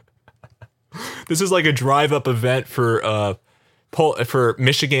 This is like a drive up event for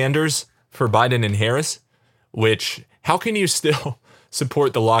Michiganders for Biden and Harris, which how can you still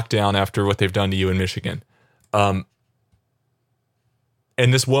support the lockdown after what they've done to you in Michigan? And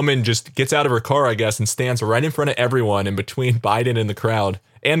this woman just gets out of her car, I guess, and stands right in front of everyone in between Biden and the crowd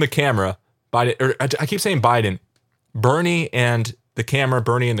and the camera. I keep saying Biden, Bernie and the camera,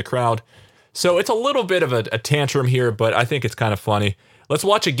 Bernie and the crowd. So it's a little bit of a tantrum here, but I think it's kind of funny. Let's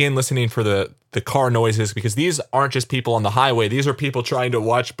watch again, listening for the car noises, because these aren't just people on the highway. These are people trying to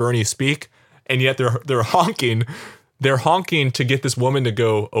watch Bernie speak, and yet they're honking. They're honking to get this woman to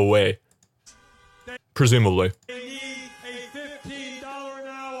go away, presumably. They need a $15 an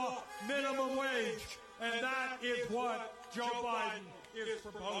hour minimum wage, and that is what Joe Biden is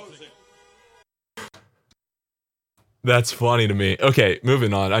proposing. That's funny to me. Okay,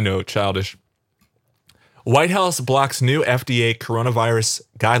 moving on. I know, childish. White House blocks new FDA coronavirus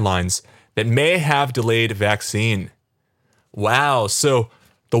guidelines that may have delayed vaccine. Wow. So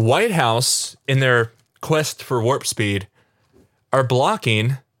the White House, in their quest for warp speed, are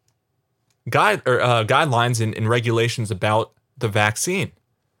blocking guidelines and regulations about the vaccine.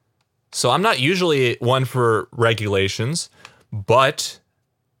 So I'm not usually one for regulations, but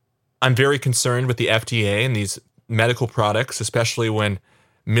I'm very concerned with the FDA and these medical products, especially when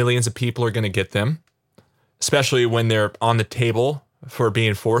millions of people are going to get them, especially when they're on the table for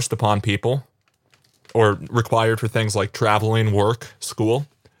being forced upon people or required for things like traveling, work, school.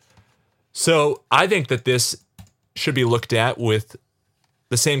 So I think that this should be looked at with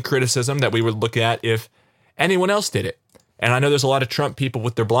the same criticism that we would look at if anyone else did it. And I know there's a lot of Trump people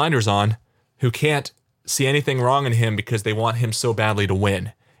with their blinders on who can't see anything wrong in him because they want him so badly to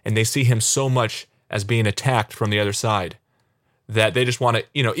win. And they see him so much as being attacked from the other side that they just want to,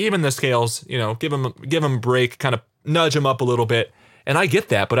 even the scales, give him a break, kind of nudge him up a little bit. And I get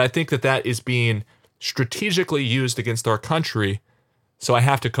that, but I think that is being strategically used against our country. So I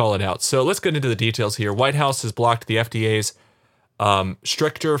have to call it out. So let's get into the details here. White House has blocked the FDA's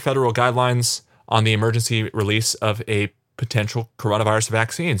stricter federal guidelines on the emergency release of a potential coronavirus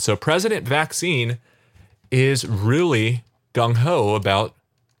vaccine. So President Vaccine is really gung-ho about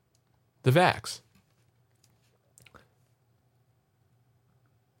the vax.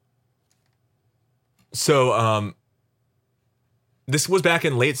 So this was back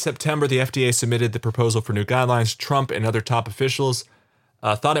in late September. The FDA submitted the proposal for new guidelines. Trump and other top officials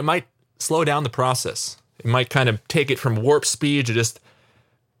thought it might slow down the process. It might kind of take it from warp speed to just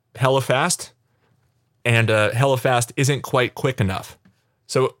hella fast. And hella fast isn't quite quick enough.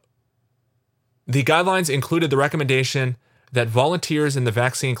 So the guidelines included the recommendation that volunteers in the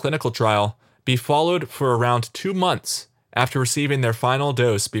vaccine clinical trial be followed for around 2 months after receiving their final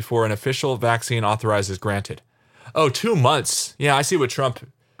dose before an official vaccine authorization is granted. Oh, 2 months. Yeah, I see what Trump...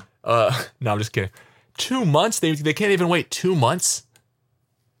 no, I'm just kidding. 2 months? They can't even wait 2 months?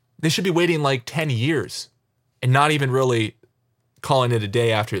 They should be waiting like 10 years and not even really calling it a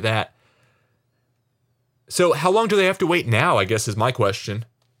day after that. So how long do they have to wait now, I guess is my question.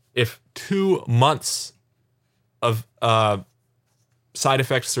 If 2 months of side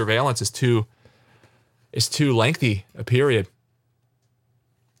effect surveillance is too lengthy a period.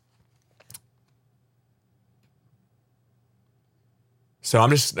 So I'm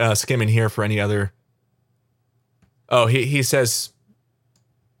just skimming here for any other. Oh, he says.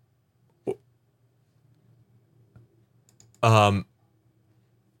 Trump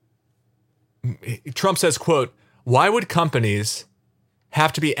says, quote, "Why would companies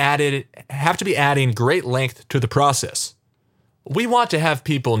have to be adding great length to the process? We want to have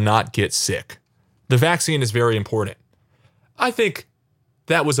people not get sick. The vaccine is very important." I think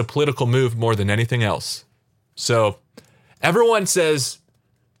that was a political move more than anything else. So everyone says,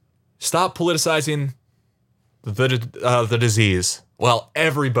 stop politicizing the disease. Well,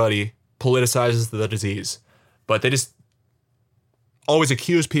 everybody politicizes the disease, but they just always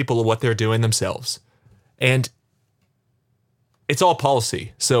accuse people of what they're doing themselves. And it's all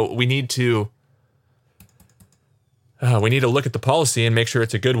policy. So we need to look at the policy and make sure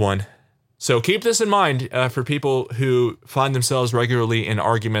it's a good one. So keep this in mind for people who find themselves regularly in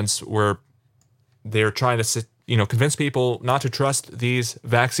arguments where they're trying to, convince people not to trust these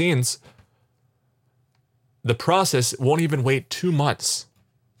vaccines. The process won't even wait 2 months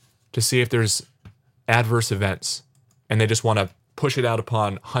to see if there's adverse events. And they just want to push it out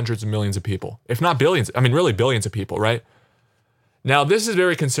upon hundreds of millions of people, if not billions. I mean, really billions of people, right? Now, this is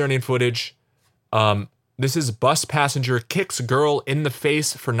very concerning footage. This is bus passenger kicks girl in the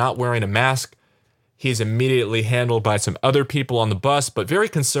face for not wearing a mask. He's immediately handled by some other people on the bus, but very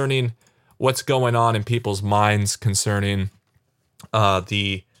concerning what's going on in people's minds concerning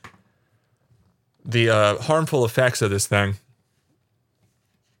the harmful effects of this thing.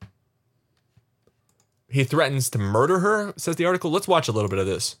 He threatens to murder her, says the article. Let's watch a little bit of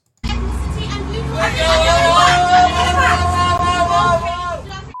this.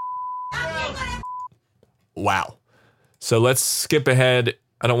 Wow. So let's skip ahead.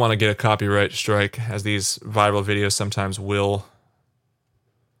 I don't want to get a copyright strike, as these viral videos sometimes will.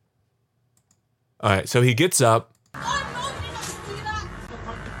 All right, so he gets up.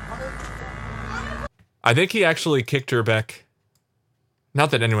 I think he actually kicked her back.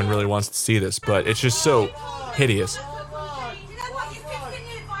 Not that anyone really wants to see this, but it's just so hideous.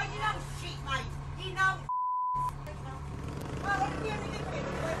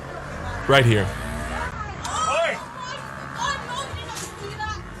 Right here.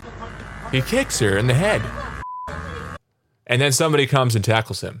 He kicks her in the head. And then somebody comes and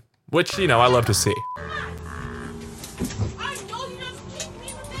tackles him, which, I love to see.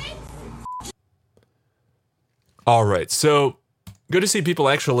 All right, so good to see people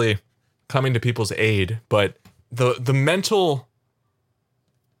actually coming to people's aid, but the mental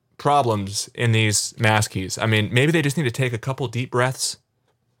problems in these maskies, I mean, maybe they just need to take a couple deep breaths,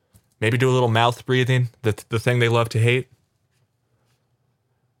 maybe do a little mouth breathing, the thing they love to hate.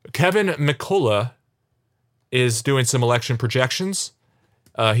 Kevin McCullough is doing some election projections.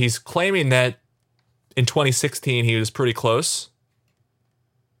 He's claiming that in 2016 he was pretty close.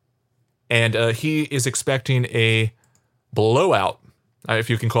 And he is expecting a blowout, if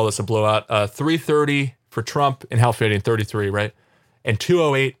you can call this a blowout, 330 for Trump, and how fitting, 33, right? And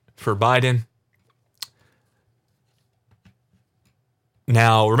 208 for Biden.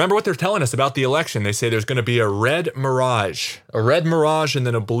 Now, remember what they're telling us about the election. They say there's going to be a red mirage and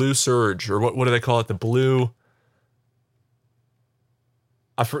then a blue surge, or what do they call it? The blue.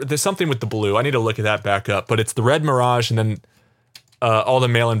 There's something with the blue. I need to look at that back up, but it's the red mirage, and then all the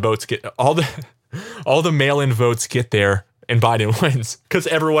mail-in votes get all the mail-in votes get there, and Biden wins because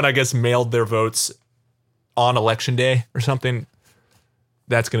everyone, I guess, mailed their votes on election day or something.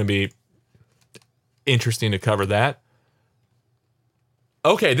 That's going to be interesting to cover that.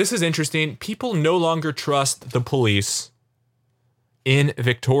 Okay, this is interesting. People no longer trust the police in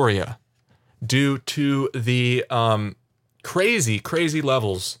Victoria due to the crazy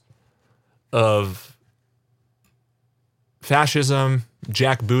levels of fascism,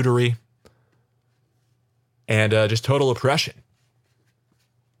 jackbootery, and just total oppression.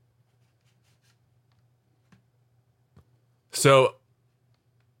 So,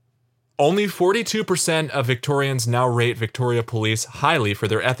 only 42% of Victorians now rate Victoria Police highly for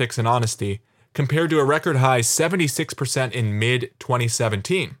their ethics and honesty, compared to a record high 76% in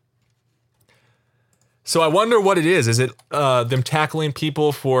mid-2017. So I wonder what it is. Is it them tackling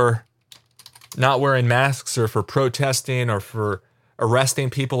people for not wearing masks, or for protesting, or for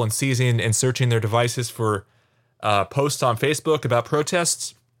arresting people and seizing and searching their devices for posts on Facebook about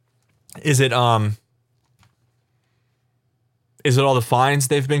protests? Is it all the fines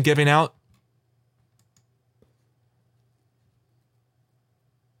they've been giving out?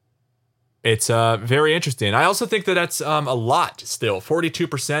 It's very interesting. I also think that that's a lot still.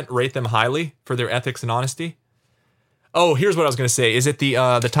 42% rate them highly for their ethics and honesty. Oh, here's what I was going to say. Is it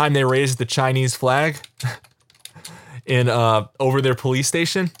the time they raised the Chinese flag? in over their police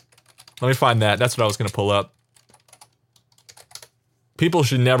station. Let me find that. That's what I was going to pull up. People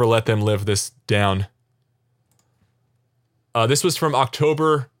should never let them live this down. This was from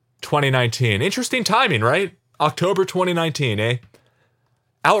October 2019. Interesting timing, right? October 2019, eh?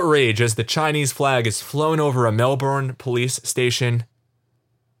 Outrage as the Chinese flag is flown over a Melbourne police station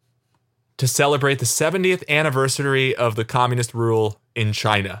to celebrate the 70th anniversary of the communist rule in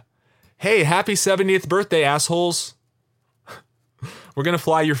China. Hey, happy 70th birthday, assholes. We're going to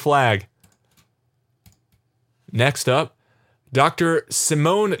fly your flag. Next up, Dr.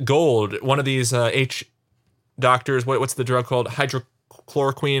 Simone Gold, one of these H doctors, what's the drug called?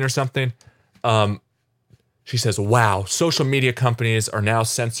 Hydrochloroquine or something. She says, wow, social media companies are now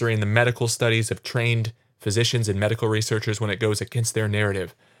censoring the medical studies of trained physicians and medical researchers when it goes against their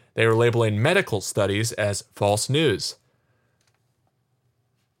narrative. They are labeling medical studies as false news.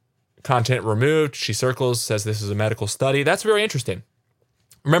 Content removed. She circles, says this is a medical study. That's very interesting.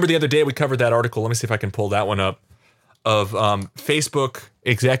 Remember the other day we covered that article. Let me see if I can pull that one up. Of Facebook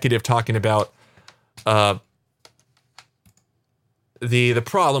executive talking about the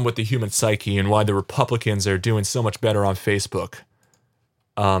problem with the human psyche and why the Republicans are doing so much better on Facebook.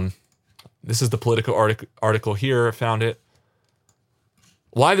 This is the Politico article here. I found it.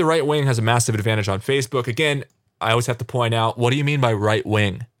 Why the right wing has a massive advantage on Facebook. Again, I always have to point out, what do you mean by right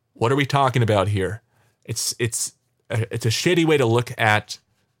wing? What are we talking about here? It's a shitty way to look at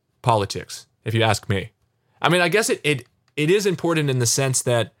politics, if you ask me. I mean, I guess it is important in the sense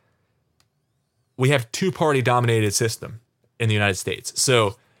that we have two-party dominated system in the United States.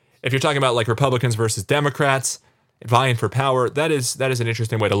 So if you're talking about like Republicans versus Democrats vying for power, that is an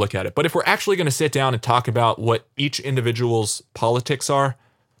interesting way to look at it. But if we're actually going to sit down and talk about what each individual's politics are,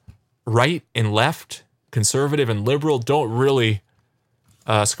 right and left, conservative and liberal don't really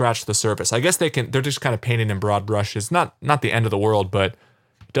scratch the surface. I guess they're just kind of painting in broad brushes. Not the end of the world, but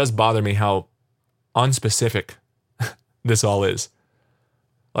it does bother me how unspecific this all is.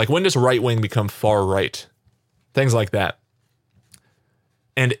 Like, when does right wing become far right? Things like that.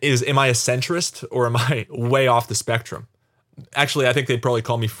 And am I a centrist or am I way off the spectrum? Actually, I think they'd probably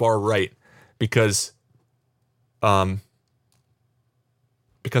call me far right because I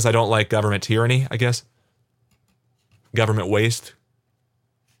don't like government tyranny, I guess. Government waste.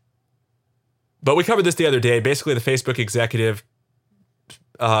 But we covered this the other day. Basically, the Facebook executive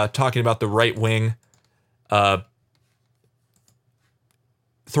talking about the right wing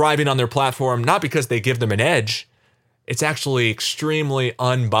thriving on their platform, not because they give them an edge. It's actually extremely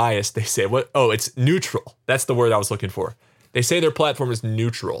unbiased. They say, it's neutral. That's the word I was looking for. They say their platform is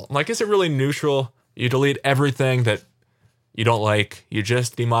neutral. I'm like, is it really neutral? You delete everything that you don't like. You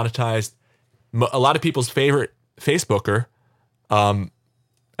just demonetized a lot of people's favorite Facebooker,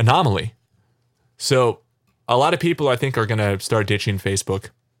 Anomaly. So a lot of people, I think, are going to start ditching Facebook.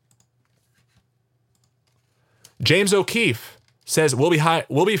 James O'Keefe says, we'll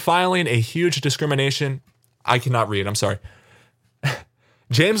be filing a huge discrimination. I cannot read. I'm sorry.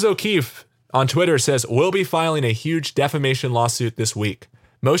 James O'Keefe on Twitter says, we'll be filing a huge defamation lawsuit this week.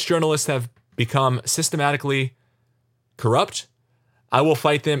 Most journalists have become systematically corrupt. I will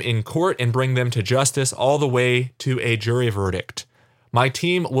fight them in court and bring them to justice all the way to a jury verdict. My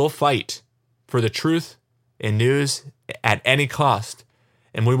team will fight for the truth in news at any cost,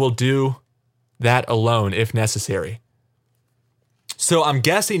 and we will do that alone if necessary. So I'm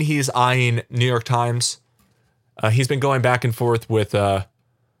guessing he's eyeing New York Times. He's been going back and forth with a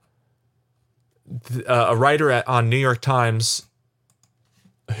writer on New York Times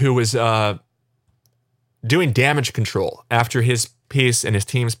who was doing damage control after his piece and his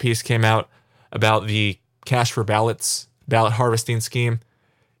team's piece came out about the cash for ballots, ballot harvesting scheme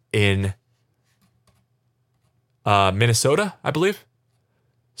in Minnesota, I believe.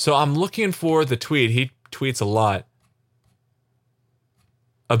 So I'm looking for the tweet. He tweets a lot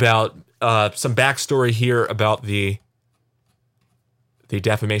about some backstory here about the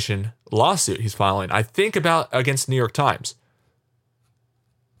defamation lawsuit he's filing. I think against New York Times.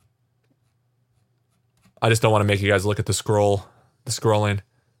 I just don't want to make you guys look at the scrolling.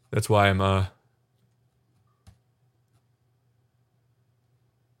 That's why I'm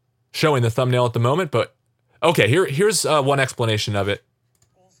showing the thumbnail at the moment. But okay, here's one explanation of it.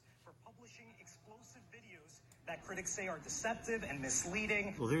 For publishing explosive videos that critics say are deceptive and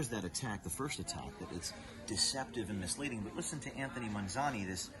misleading. Well, there's that attack, the first attack, that it's deceptive and misleading. But listen to Anthony Manzani,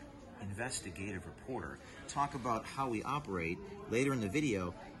 this investigative reporter, talk about how we operate later in the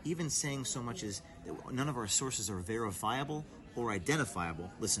video, even saying so much as that none of our sources are verifiable or identifiable.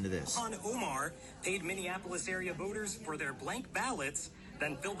 Listen to this. Ilhan Omar paid Minneapolis area voters for their blank ballots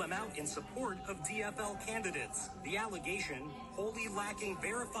then fill them out in support of DFL candidates. The allegation, wholly lacking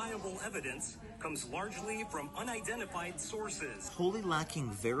verifiable evidence, comes largely from unidentified sources. Wholly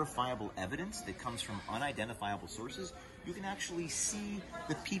lacking verifiable evidence that comes from unidentifiable sources? You can actually see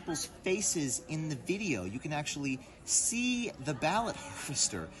the people's faces in the video. You can actually see the ballot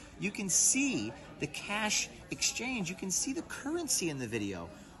harvester. You can see the cash exchange. You can see the currency in the video.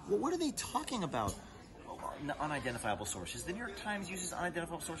 Well, what are they talking about? Unidentifiable sources. The New York Times uses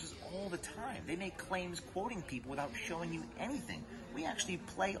unidentifiable sources all the time. They make claims quoting people without showing you anything. We actually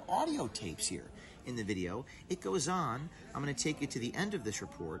play audio tapes here in the video. It goes on. I'm going to take you to the end of this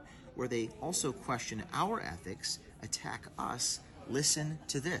report where they also question our ethics, attack us. Listen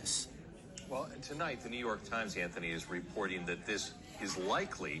to this. Well, tonight the New York Times, Anthony, is reporting that this is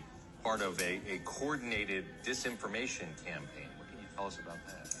likely part of a coordinated disinformation campaign. What can you tell us about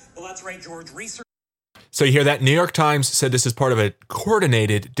that? Well, that's right, George. Research. So you hear that? New York Times said this is part of a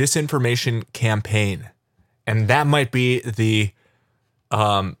coordinated disinformation campaign. And that might be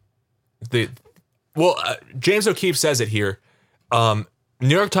James O'Keefe says it here. New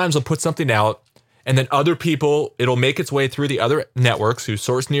York Times will put something out, and then other people, it'll make its way through the other networks who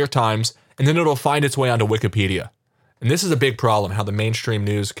source New York Times, and then it'll find its way onto Wikipedia. And this is a big problem, how the mainstream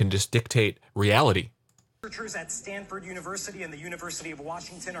news can just dictate reality. Researchers at Stanford University and the University of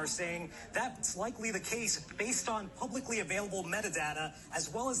Washington are saying that's likely the case based on publicly available metadata,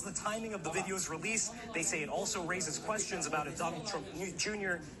 as well as the timing of the video's release. They say it also raises questions about if Donald Trump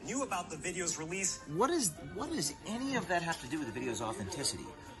Jr. knew about the video's release. What does any of that have to do with the video's authenticity?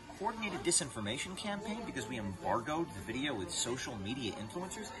 Coordinated disinformation campaign because we embargoed the video with social media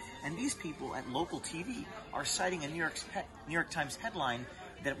influencers? And these people at local TV are citing a New York Times headline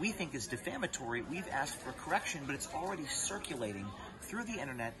that we think is defamatory. We've asked for correction, but it's already circulating through the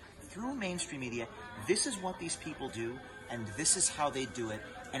internet, through mainstream media. This is what these people do, and this is how they do it,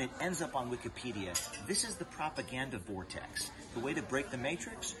 and it ends up on Wikipedia. This is the propaganda vortex. The way to break the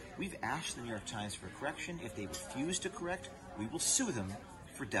matrix, we've asked the New York Times for correction. If they refuse to correct, we will sue them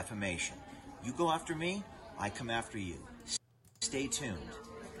for defamation. You go after me, I come after you. Stay tuned.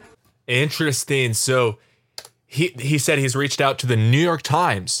 Interesting. So He said he's reached out to the New York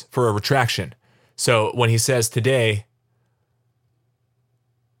Times for a retraction. So when he says today,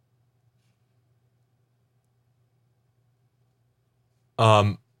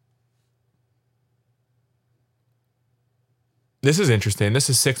 this is interesting. This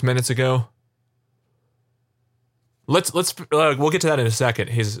is 6 minutes ago. We'll get to that in a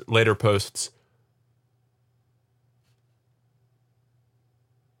second. His later posts.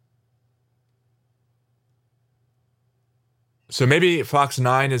 So maybe Fox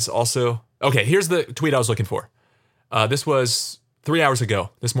 9 is also... Okay, here's the tweet I was looking for. This was 3 hours ago,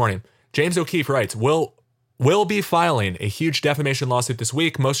 this morning. James O'Keefe writes, will be filing a huge defamation lawsuit this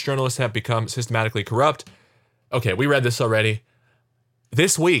week. Most journalists have become systematically corrupt. Okay, we read this already.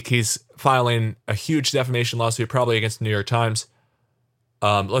 This week, he's filing a huge defamation lawsuit, probably against the New York Times.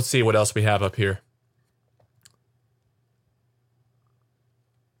 Let's see what else we have up here.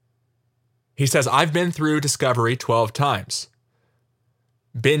 He says, I've been through Discovery 12 times.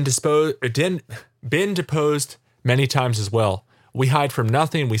 Been deposed many times as well. We hide from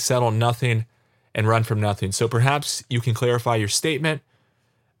nothing, we settle nothing, and run from nothing. So perhaps you can clarify your statement.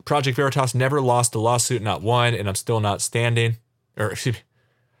 Project Veritas never lost a lawsuit, not one, and I'm still not standing.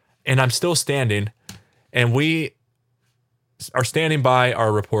 And I'm still standing, and we are standing by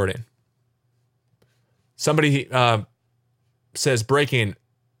our reporting. Somebody says, breaking,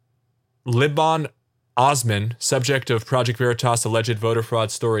 Libon Osman, subject of Project Veritas' alleged voter fraud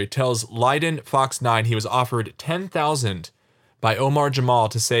story, tells Leiden Fox 9 he was offered $10,000 by Omar Jamal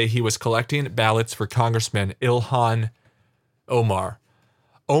to say he was collecting ballots for Congressman Ilhan Omar.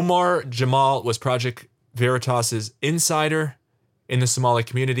 Omar Jamal was Project Veritas' insider in the Somali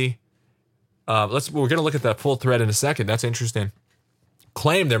community. We're going to look at that full thread in a second. That's interesting.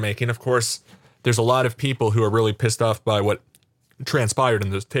 Claim they're making, of course, there's a lot of people who are really pissed off by what transpired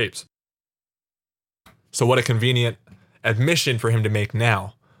in those tapes. So what a convenient admission for him to make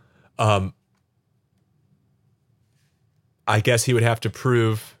now. I guess he would have to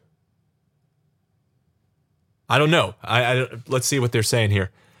prove... I don't know. Let's see what they're saying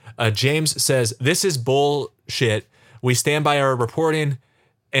here. James says, this is bullshit. We stand by our reporting,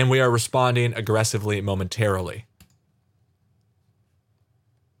 and we are responding aggressively momentarily.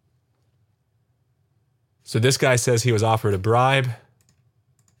 So this guy says he was offered a bribe.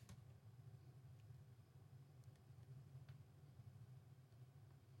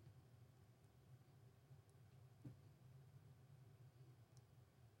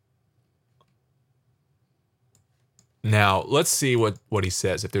 Now, let's see what he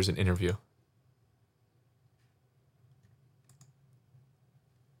says if there's an interview.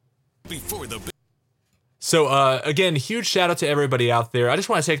 So, again, huge shout out to everybody out there. I just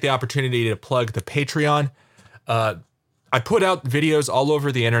want to take the opportunity to plug the Patreon. I put out videos all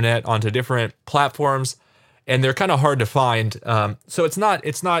over the internet onto different platforms, and they're kind of hard to find. So it's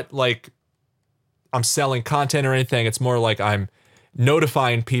not like I'm selling content or anything. It's more like I'm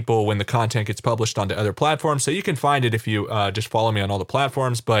notifying people when the content gets published onto other platforms. So you can find it if you just follow me on all the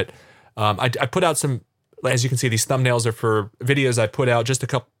platforms. But I put out some, as you can see, these thumbnails are for videos I put out just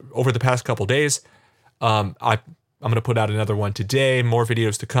over the past couple days. I'm going to put out another one today, more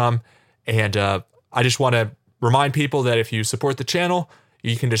videos to come. And I just want to remind people that if you support the channel,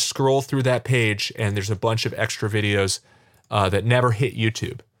 you can just scroll through that page and there's a bunch of extra videos that never hit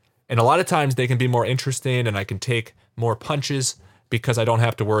YouTube. And a lot of times they can be more interesting and I can take more punches because I don't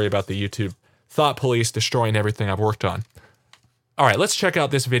have to worry about the YouTube thought police destroying everything I've worked on. All right, let's check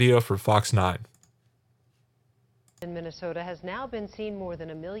out this video for Fox 9. In Minnesota has now been seen more than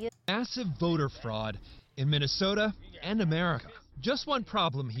 1 million. Massive voter fraud in Minnesota and America. Just one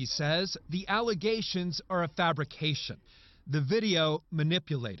problem, he says. The allegations are a fabrication. The video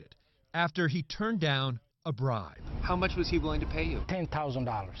manipulated after he turned down a bribe. How much was he willing to pay you? $10,000.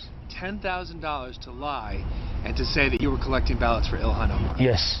 $10,000 to lie and to say that you were collecting ballots for Ilhan Omar.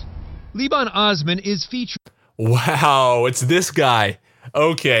 Yes. Liban Osman is featured. Wow, it's this guy.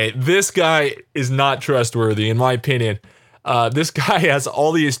 Okay, this guy is not trustworthy, in my opinion. This guy has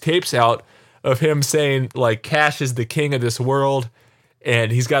all these tapes out of him saying, like, cash is the king of this world,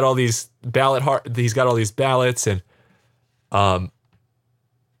 and he's got all these ballots, and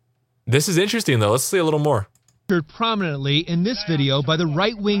this is interesting, though. Let's see a little more. Featured prominently in this video by the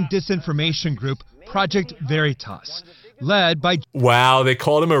right-wing disinformation group Project Veritas, led by... Wow, they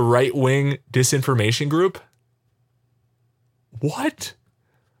called him a right-wing disinformation group? What?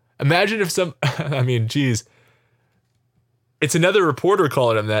 Imagine if some... I mean, geez. It's another reporter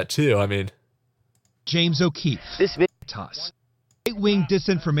calling him that, too. I mean... James O'Keefe. This Veritas. Right-wing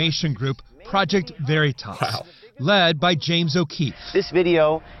disinformation group Project Veritas. Wow. Led by James O'Keefe. This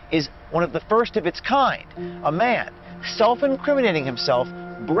video is one of the first of its kind. A man self-incriminating himself,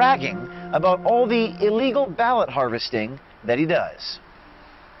 bragging about all the illegal ballot harvesting that he does.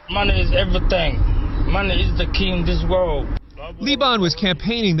 Money is everything. Money is the key in this world. Liban was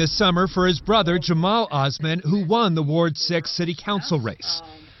campaigning this summer for his brother Jamal Osman, who won the Ward 6 city council race.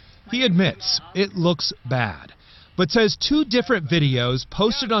 He admits it looks bad, but says 2 different videos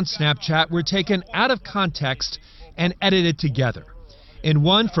posted on Snapchat were taken out of context and edited together. In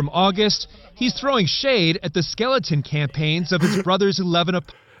one from August, he's throwing shade at the skeleton campaigns of his brother's 11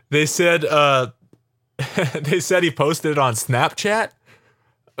 opponents. They said he posted it on Snapchat.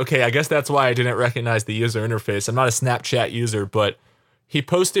 Okay, I guess that's why I didn't recognize the user interface. I'm not a Snapchat user, but he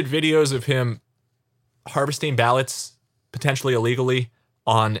posted videos of him harvesting ballots, potentially illegally,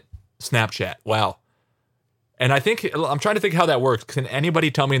 on Snapchat. Wow. And I'm trying to think how that works. Can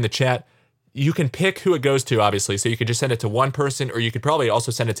anybody tell me in the chat? You can pick who it goes to, obviously. So you could just send it to one person, or you could probably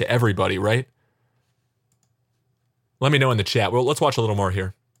also send it to everybody, right? Let me know in the chat. Well, let's watch a little more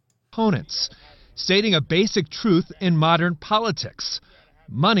here. Opponents, stating a basic truth in modern politics.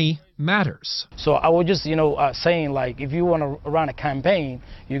 Money matters. So I was just, saying, like, if you want to run a campaign,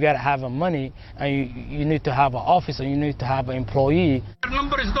 you got to have money, and you need to have an office, and you need to have an employee.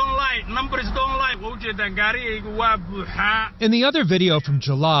 Numbers don't lie. In the other video from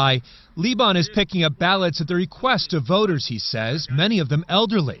July, Liban is picking up ballots at the request of voters, he says, many of them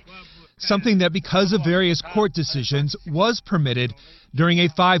elderly. Something that, because of various court decisions, was permitted during a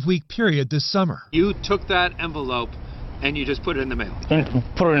 5-week period this summer. You took that envelope and you just put it in the mail. And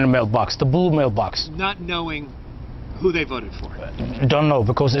put it in the mailbox, the blue mailbox. Not knowing who they voted for. Don't know,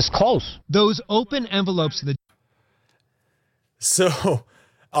 because it's close. Those open envelopes. So,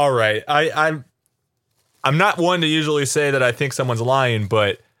 all right, I'm not one to usually say that I think someone's lying,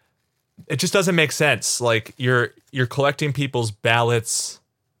 but it just doesn't make sense. Like, you're collecting people's ballots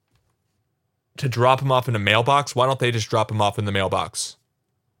to drop them off in a mailbox. Why don't they just drop them off in the mailbox?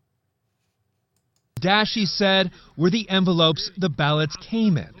 Dashi said were the envelopes the ballots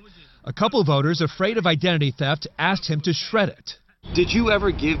came in. A couple voters afraid of identity theft asked him to shred it. Did you ever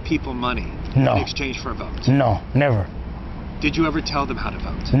give people money in exchange for a vote? No, never. Did you ever tell them how to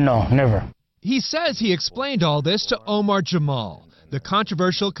vote? No, never. He says he explained all this to Omar Jamal, the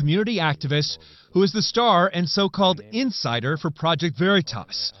controversial community activist who is the star and so-called insider for Project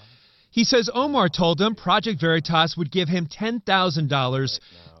Veritas. He says Omar told him Project Veritas would give him $10,000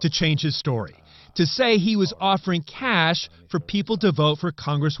 to change his story, to say he was offering cash for people to vote for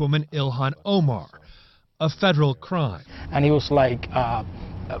Congresswoman Ilhan Omar. a federal crime. And he was like,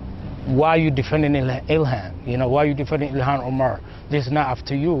 why are you defending Ilhan? You know, why are you defending Ilhan Omar? This is not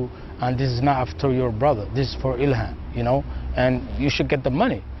after you, and this is not after your brother. This is for Ilhan, you know, and you should get the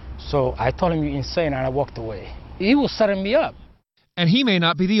money. So I told him, you're insane, and I walked away. He was setting me up. And he may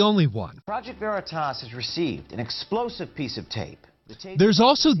not be the only one. Project Veritas has received an explosive piece of tape. There's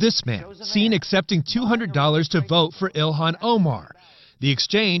also this man, seen accepting $200 to vote for Ilhan Omar, the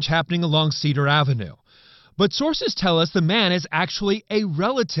exchange happening along Cedar Avenue. But sources tell us the man is actually a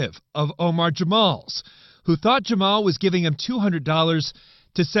relative of Omar Jamal's, who thought Jamal was giving him $200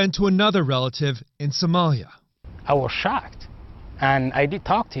 to send to another relative in Somalia. I was shocked. And I did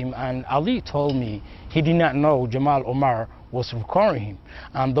talk to him, and Ali told me he did not know Jamal Omar was recording him.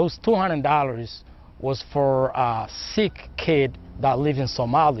 And those $200 was for a sick kid that lives in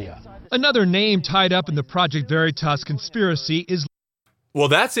Somalia. Another name tied up in the Project Veritas conspiracy is... Well,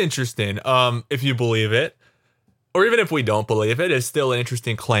 that's interesting, if you believe it. Or even if we don't believe it, it's still an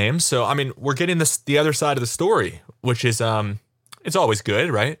interesting claim. So, I mean, we're getting the other side of the story, which is, it's always good,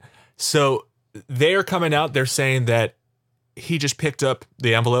 right? So they're coming out, they're saying that he just picked up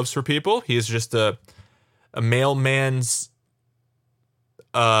the envelopes for people. He is just a mailman's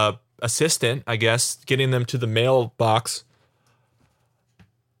assistant, I guess, getting them to the mailbox.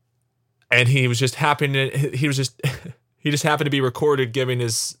 And he just happened to be recorded giving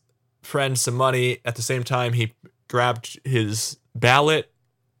his friend some money. At the same time, he grabbed his ballot,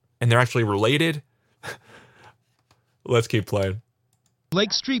 and they're actually related. Let's keep playing.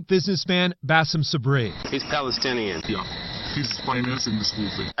 Lake Street businessman Bassem Sabri. He's Palestinian. Yeah, he's financing this whole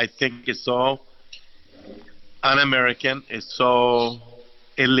thing. I think it's so un-American. It's so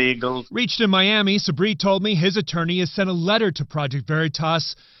illegal. Reached in Miami, Sabri told me his attorney has sent a letter to Project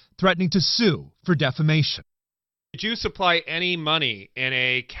Veritas threatening to sue for defamation. Did you supply any money in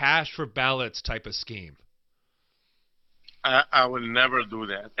a cash for ballots type of scheme? I will never do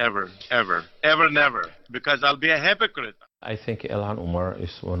that. Ever, never. Because I'll be a hypocrite. I think Ilhan Omar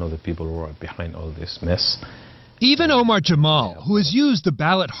is one of the people who are behind all this mess. Even Omar Jamal, who has used the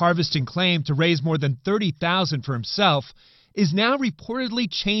ballot harvesting claim to raise more than $30,000 for himself, is now reportedly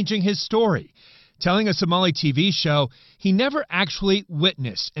changing his story, telling a Somali TV show he never actually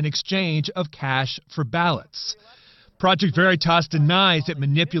witnessed an exchange of cash for ballots. Project Veritas denies it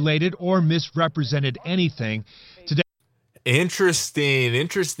manipulated or misrepresented anything. Today. Interesting.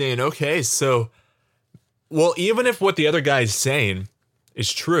 Okay, so, well, even if what the other guy's saying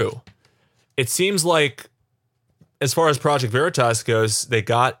is true, it seems like, as far as Project Veritas goes, they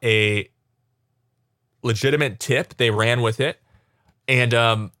got a legitimate tip. They ran with it. And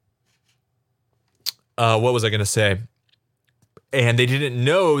what was I going to say? And they didn't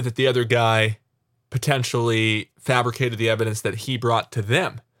know that the other guy potentially fabricated the evidence that he brought to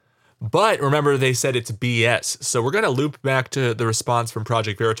them. But remember, they said it's BS. So we're going to loop back to the response from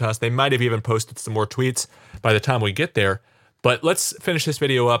Project Veritas. They might have even posted some more tweets by the time we get there. But let's finish this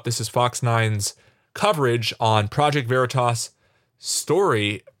video up. This is Fox 9's coverage on Project Veritas'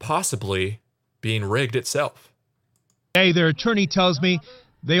 story possibly being rigged itself. Today, their attorney tells me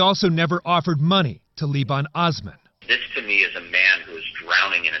they also never offered money to Liban Osman. This, to me, is a man who is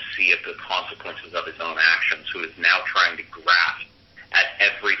drowning in a sea of the consequences of his own actions, who is now trying to grasp at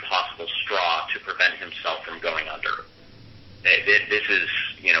every possible straw to prevent himself from going under. This is,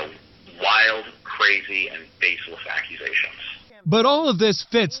 wild, crazy, and baseless accusations. But all of this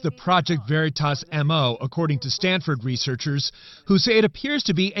fits the Project Veritas MO, according to Stanford researchers, who say it appears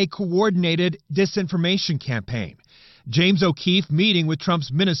to be a coordinated disinformation campaign. James O'Keefe meeting with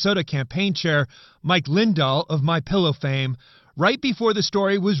Trump's Minnesota campaign chair, Mike Lindahl of MyPillow fame, right before the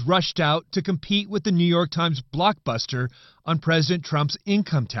story was rushed out to compete with the New York Times blockbuster on President Trump's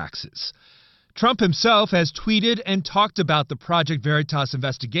income taxes. Trump himself has tweeted and talked about the Project Veritas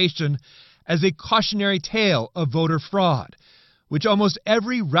investigation as a cautionary tale of voter fraud, which almost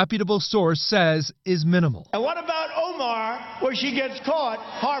every reputable source says is minimal. And what about Omar, where she gets caught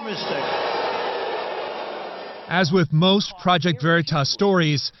harvesting? As with most Project Veritas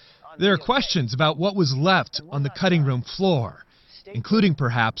stories, there are questions about what was left on the cutting room floor, including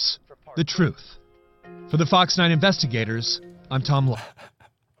perhaps the truth. For the Fox 9 investigators, I'm Tom Lowe.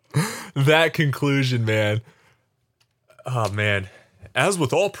 That conclusion, man. Oh, man. As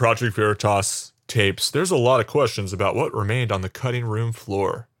with all Project Veritas tapes, there's a lot of questions about what remained on the cutting room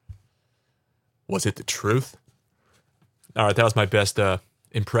floor. Was it the truth? All right, that was my best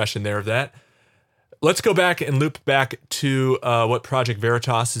impression there of that. Let's go back and loop back to what Project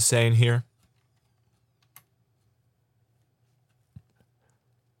Veritas is saying here.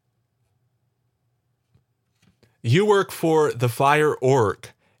 You work for the Fire Org,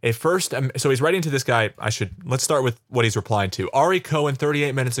 So he's writing to this guy. Let's start with what he's replying to. Ari Cohen,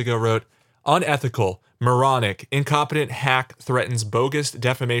 38 minutes ago, wrote, unethical, moronic, incompetent hack threatens bogus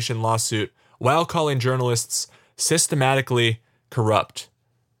defamation lawsuit while calling journalists systemically corrupt.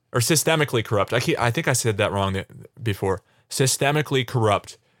 I think I said that wrong before. Systemically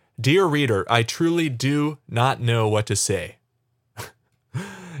corrupt. Dear reader, I truly do not know what to say.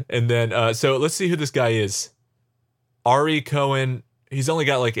 And then, so let's see who this guy is. Ari Cohen, he's only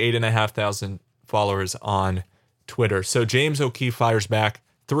got like 8,500 followers on Twitter. So James O'Keefe fires back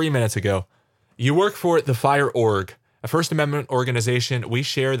 3 minutes ago. You work for the Fire Org, a First Amendment organization. We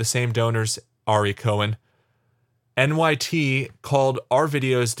share the same donors, Ari Cohen. NYT called our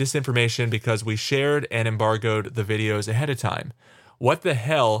videos disinformation because we shared and embargoed the videos ahead of time. What the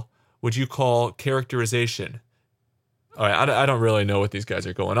hell would you call characterization? All right, I don't really know what these guys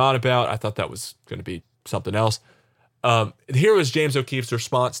are going on about. I thought that was going to be something else. Here was James O'Keefe's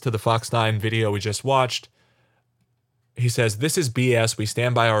response to the Fox 9 video we just watched. He says, this is BS. We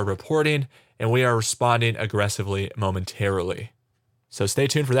stand by our reporting, and we are responding aggressively momentarily. So stay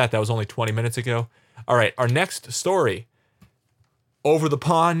tuned for that. That was only 20 minutes ago. All right, our next story. Over the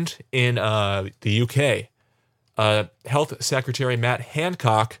pond in the UK, Health Secretary Matt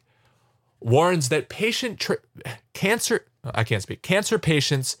Hancock warns that cancer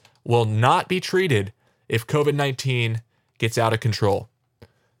patients will not be treated if COVID-19 gets out of control.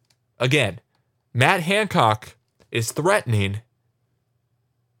 Again, Matt Hancock is threatening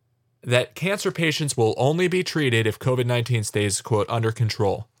that cancer patients will only be treated if COVID-19 stays, quote, under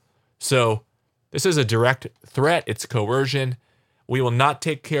control. So this is a direct threat. It's coercion. We will not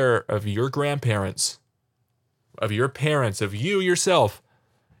take care of your grandparents, of your parents, of you yourself,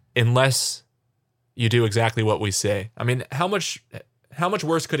 unless you do exactly what we say. I mean, how much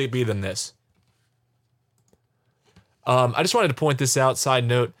worse could it be than this? I just wanted to point this out. Side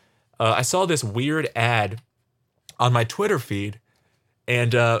note, I saw this weird ad on my Twitter feed,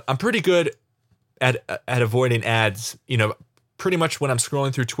 and I'm pretty good at avoiding ads. You know, pretty much when I'm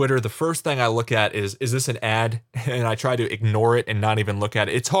scrolling through Twitter, the first thing I look at is this an ad? And I try to ignore it and not even look at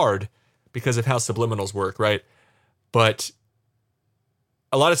it. It's hard because of how subliminals work, right? But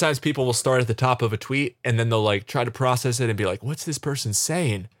a lot of times people will start at the top of a tweet and then they'll like try to process it and be like, what's this person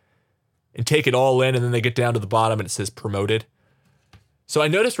saying? And take it all in, and then they get down to the bottom and it says promoted. So I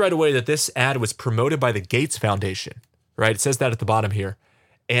noticed right away that this ad was promoted by the Gates Foundation, right? It says that at the bottom here.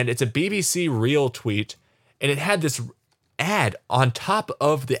 And it's a BBC Real tweet, and it had this ad on top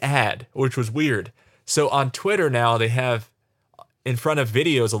of the ad, which was weird. So on Twitter now, they have, in front of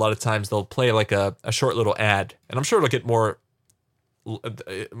videos, a lot of times they'll play like a short little ad. And I'm sure it'll get more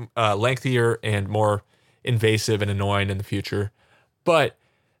lengthier and more invasive and annoying in the future. But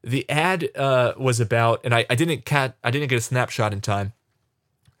the ad was about, and I didn't get a snapshot in time,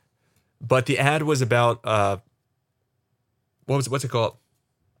 but the ad was about what's it called?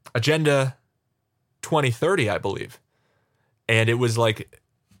 Agenda 2030, I believe. And it was like,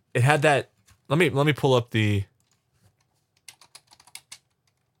 it had that. Let me pull up the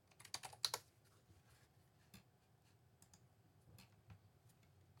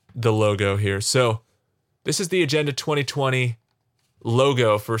logo here. So this is the Agenda 2020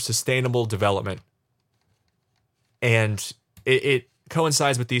 logo for sustainable development. And it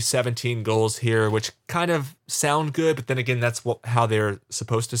coincides with these 17 goals here, which kind of sound good, but then again, that's how they're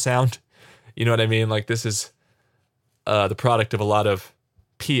supposed to sound. You know what I mean? Like, this is the product of a lot of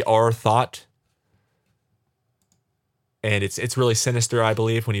PR thought. And it's really sinister, I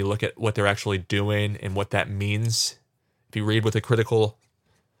believe, when you look at what they're actually doing and what that means. If you read with a critical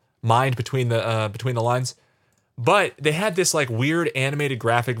mind between the lines. But they had this like weird animated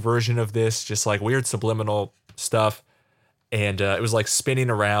graphic version of this, just like weird subliminal stuff. And it was like spinning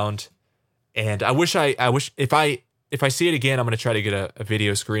around. And I wish if I see it again, I'm going to try to get a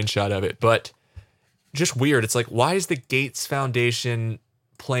video screenshot of it. But just weird. It's like, why is the Gates Foundation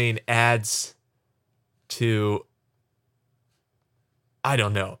playing ads to, I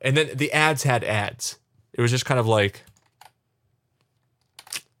don't know. And then the ads had ads. It was just kind of like,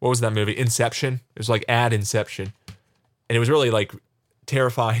 what was that movie? Inception. It was like ad Inception. And it was really like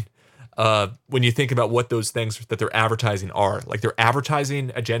terrifying when you think about what those things that they're advertising are. Like, they're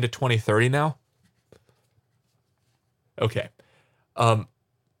advertising Agenda 2030 now. Okay. Let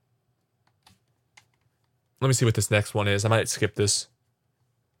me see what this next one is. I might skip this.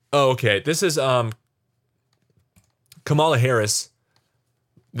 Oh, okay. This is Kamala Harris.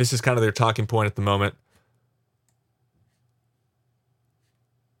 This is kind of their talking point at the moment.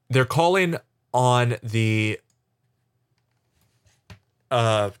 They're calling on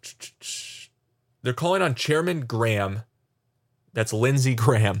Chairman Graham, That's Lindsey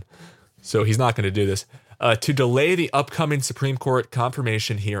Graham. So he's not going to do this. To delay the upcoming Supreme Court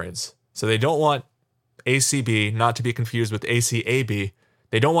confirmation hearings. So they don't want ACB, not to be confused with ACAB.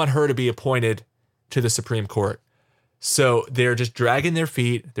 They don't want her to be appointed to the Supreme Court. So they're just dragging their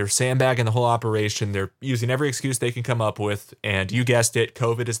feet. They're sandbagging the whole operation. They're using every excuse they can come up with. And you guessed it,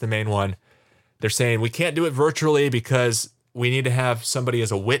 COVID is the main one. They're saying we can't do it virtually because we need to have somebody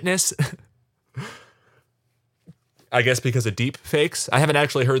as a witness. I guess because of deep fakes. I haven't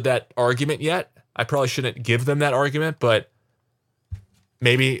actually heard that argument yet. I probably shouldn't give them that argument, but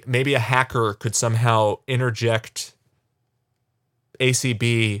maybe a hacker could somehow interject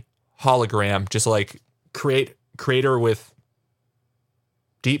ACB hologram, just like create her with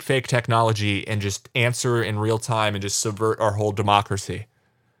deep fake technology and just answer in real time and just subvert our whole democracy.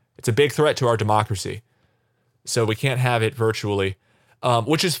 It's a big threat to our democracy. So we can't have it virtually.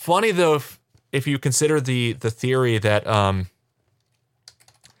 Which is funny though, if you consider the theory that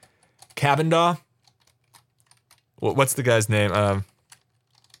Kavanaugh, what's the guy's name?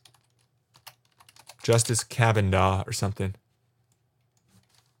 Justice Kavanaugh or something.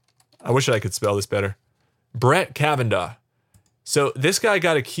 I wish I could spell this better. Brett Kavanaugh. So this guy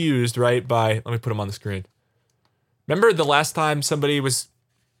got accused, right, by, let me put him on the screen. Remember the last time somebody was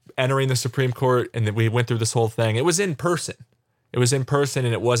entering the Supreme Court and we went through this whole thing? It was in person. It was in person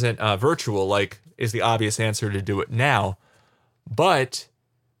and it wasn't virtual, like is the obvious answer to do it now. But,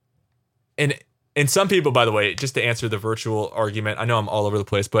 and some people, by the way, just to answer the virtual argument, I know I'm all over the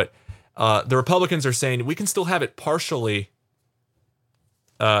place, but the Republicans are saying we can still have it partially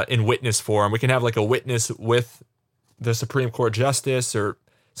in witness form. We can have like a witness with the Supreme Court justice, or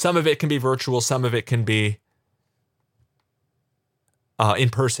some of it can be virtual, some of it can be in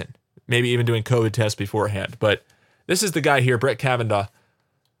person, maybe even doing COVID tests beforehand. But this is the guy here, Brett Kavanaugh.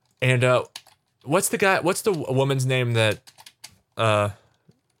 And what's the woman's name that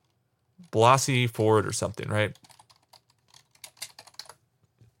Blasey Ford or something, right?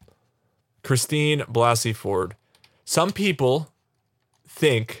 Christine Blasey Ford. Some people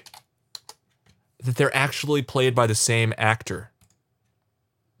think that they're actually played by the same actor.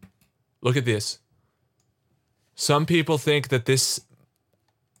 Look at this. Some people think that this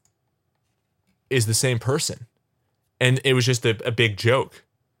is the same person. And it was just a big joke.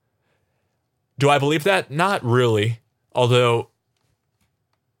 Do I believe that? Not really. Although,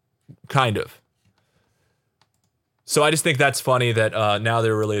 kind of. So I just think that's funny that now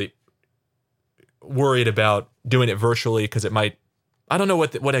they're really worried about doing it virtually because it might, I don't know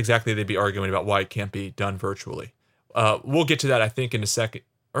what exactly they'd be arguing about why it can't be done virtually. We'll get to that, I think, in a second.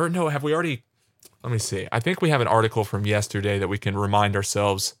 Or no, have we already? Let me see. I think we have an article from yesterday that we can remind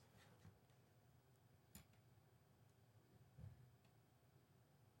ourselves.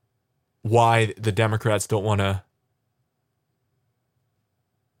 Why the Democrats don't want to.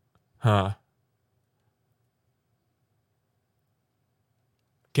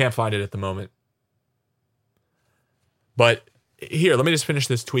 Can't find it at the moment. But here, let me just finish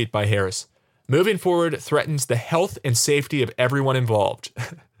this tweet by Harris. Moving forward threatens the health and safety of everyone involved.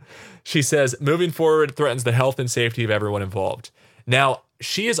 She says, moving forward threatens the health and safety of everyone involved. Now,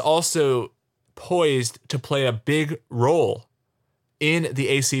 she is also poised to play a big role in the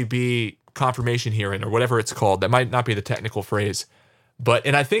ACB confirmation hearing, or whatever it's called. That might not be the technical phrase. But,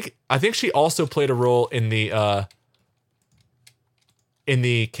 and I think she also played a role in the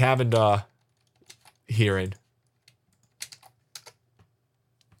Kavanaugh hearing.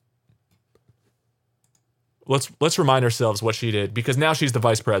 Let's remind ourselves what she did, because now she's the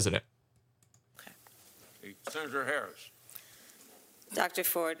vice president. Okay. Senator Harris. Dr.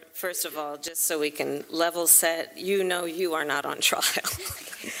 Ford, first of all, just so we can level set, you know you are not on trial.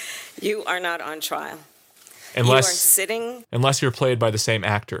 You are not on trial. Unless you're played by the same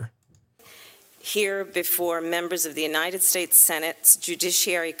actor. Here before members of the United States Senate's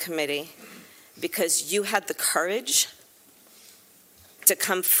Judiciary Committee because you had the courage to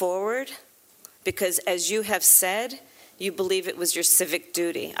come forward because, as you have said, you believe it was your civic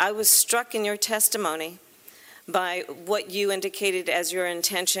duty. I was struck in your testimony by what you indicated as your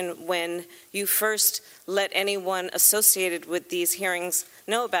intention when you first let anyone associated with these hearings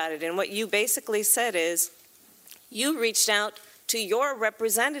know about it. And what you basically said is you reached out to your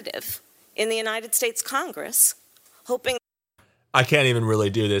representative in the United States Congress, hoping... I can't even really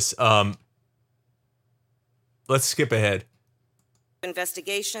do this. Let's skip ahead.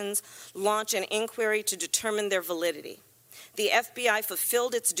 Investigations, launch an inquiry to determine their validity. The FBI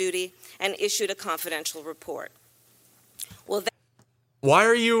fulfilled its duty and issued a confidential report. Well, why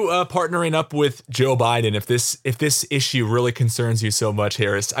are you partnering up with Joe Biden if this issue really concerns you so much,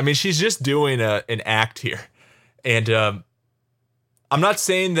 Harris? I mean, she's just doing an act here, and I'm not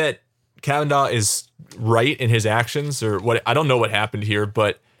saying that Kavanaugh is right in his actions or what. I don't know what happened here,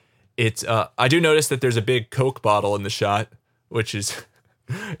 but it's. I do notice that there's a big Coke bottle in the shot, which is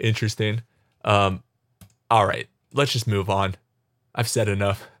interesting. All right, let's just move on. I've said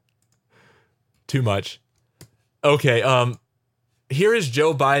enough. Too much. Okay. Here is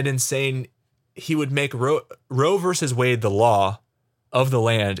Joe Biden saying he would make Roe versus Wade the law of the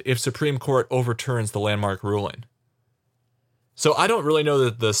land if Supreme Court overturns the landmark ruling. So I don't really know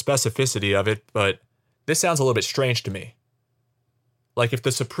the specificity of it, but this sounds a little bit strange to me. Like if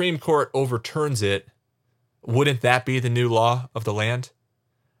the Supreme Court overturns it, wouldn't that be the new law of the land?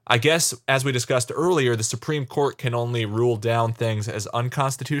 I guess, as we discussed earlier, the Supreme Court can only rule down things as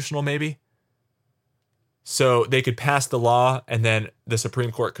unconstitutional, maybe. So they could pass the law and then the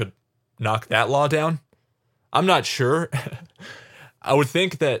Supreme Court could knock that law down. I'm not sure. I would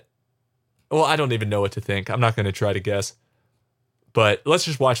think that, well, I don't even know what to think. I'm not going to try to guess. But let's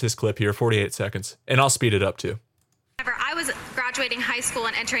just watch this clip here, 48 seconds, and I'll speed it up too. Whenever I was graduating high school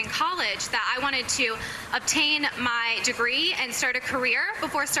and entering college, that I wanted to obtain my degree and start a career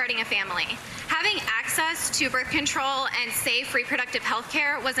before starting a family. Having access to birth control and safe reproductive health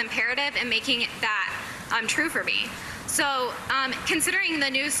care was imperative in making that true for me. So considering the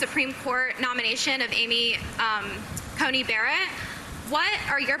new Supreme Court nomination of Amy Coney Barrett, what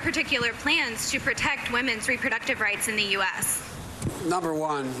are your particular plans to protect women's reproductive rights in the U.S.? Number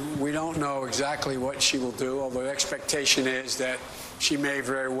one, we don't know exactly what she will do, although the expectation is that she may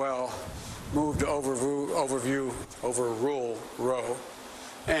very well move to overrule Roe.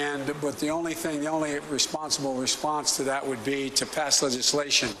 But the only responsible response to that would be to pass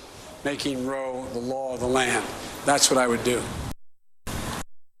legislation making Roe the law of the land. That's what I would do.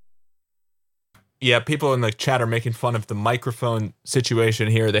 Yeah, people in the chat are making fun of the microphone situation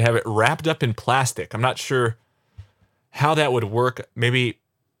here. They have it wrapped up in plastic. I'm not sure how that would work. Maybe,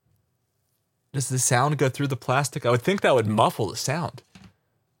 does the sound go through the plastic? I would think that would muffle the sound.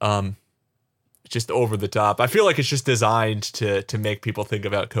 Just over the top. I feel like it's just designed to make people think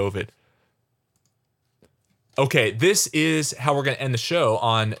about COVID. Okay, this is how we're going to end the show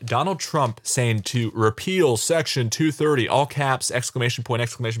on Donald Trump saying to repeal Section 230, all caps, exclamation point,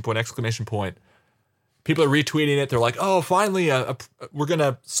 exclamation point, exclamation point. People are retweeting it. They're like, oh, finally, we're going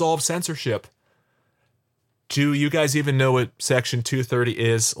to solve censorship. Do you guys even know what Section 230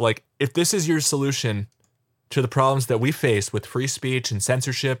 is? Like, if this is your solution to the problems that we face with free speech and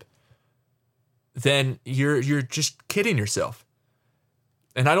censorship, then you're just kidding yourself.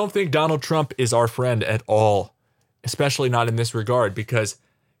 And I don't think Donald Trump is our friend at all, especially not in this regard, because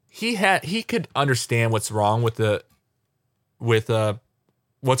he could understand what's wrong with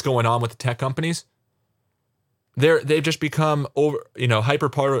what's going on with the tech companies. They've just become hyper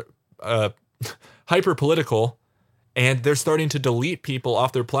political, and they're starting to delete people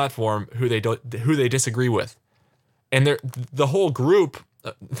off their platform who they disagree with, and the whole group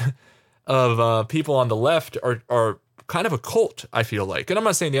of people on the left are kind of a cult, I feel like. And I'm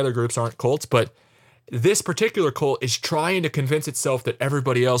not saying the other groups aren't cults, but this particular cult is trying to convince itself that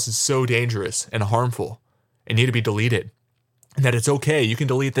everybody else is so dangerous and harmful and need to be deleted, and that it's okay, you can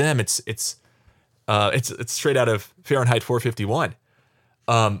delete them. It's straight out of Fahrenheit 451.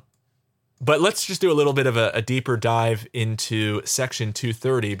 But let's just do a little bit of a deeper dive into Section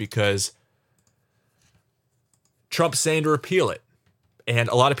 230, because Trump's saying to repeal it. And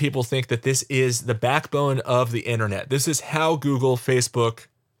a lot of people think that this is the backbone of the internet. This is how Google, Facebook,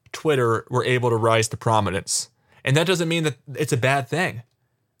 Twitter were able to rise to prominence. And that doesn't mean that it's a bad thing.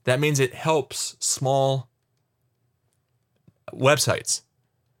 That means it helps small websites.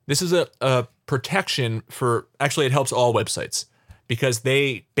 This is a protection for, actually it helps all websites, because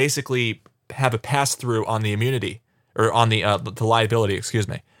they basically have a pass-through on the immunity, or on the liability, excuse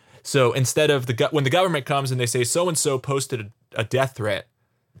me. So instead of when the government comes and they say so-and-so posted a death threat,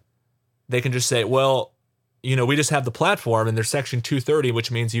 they can just say, well, we just have the platform and there's Section 230,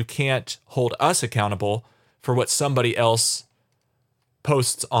 which means you can't hold us accountable for what somebody else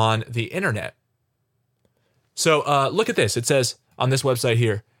posts on the internet. So look at this. It says on this website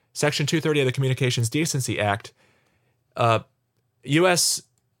here, Section 230 of the Communications Decency Act, U.S.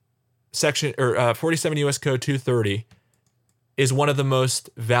 Section 47 U.S. Code 230 is one of the most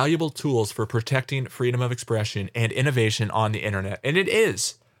valuable tools for protecting freedom of expression and innovation on the internet, and it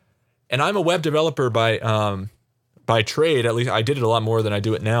is. And I'm a web developer by trade. At least I did it a lot more than I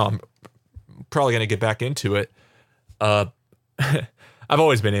do it now. I'm probably going to get back into it. I've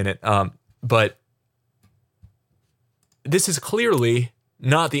always been in it, but this is clearly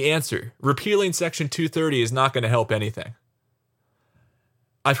not the answer. Repealing Section 230 is not going to help anything.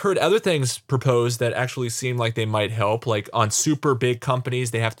 I've heard other things proposed that actually seem like they might help. Like on super big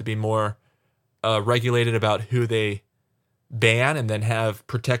companies, they have to be more regulated about who they ban and then have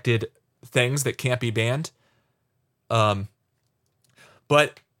protected things that can't be banned. But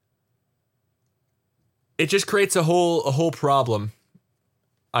it just creates a whole problem,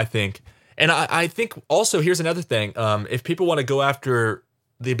 I think. And I think also here's another thing. If people want to go after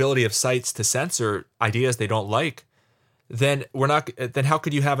the ability of sites to censor ideas they don't like, then how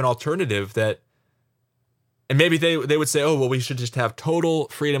could you have an alternative that, and maybe they would say, oh, well, we should just have total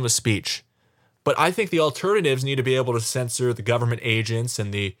freedom of speech. But I think the alternatives need to be able to censor the government agents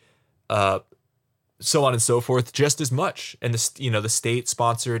and the so on and so forth just as much, and the state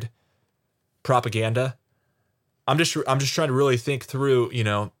sponsored propaganda. I'm just trying to really think through,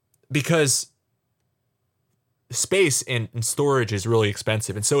 because space and storage is really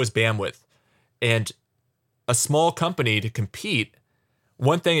expensive, and so is bandwidth. And a small company to compete,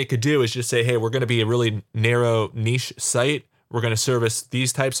 one thing it could do is just say, hey, we're going to be a really narrow niche site. We're going to service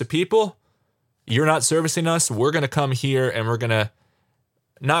these types of people. You're not servicing us. We're going to come here and we're going to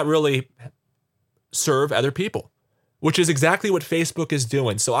not really serve other people, which is exactly what Facebook is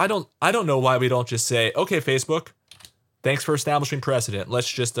doing. So I don't know why we don't just say, okay, Facebook, thanks for establishing precedent.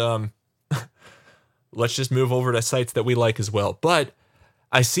 Let's just move over to sites that we like as well. But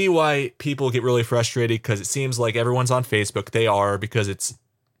I see why people get really frustrated, because it seems like everyone's on Facebook. They are, because it's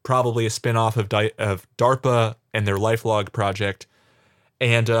probably a spinoff of DARPA and their LifeLog project.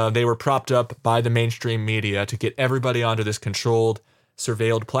 And they were propped up by the mainstream media to get everybody onto this controlled,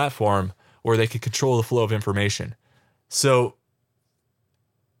 surveilled platform where they could control the flow of information. So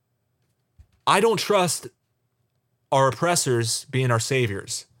I don't trust our oppressors being our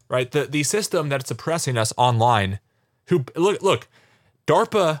saviors, right? The system that's oppressing us online, look,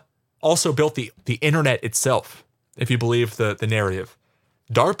 DARPA also built the internet itself, if you believe the narrative.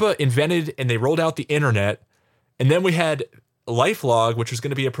 DARPA invented and they rolled out the internet, and then we had LifeLog, which was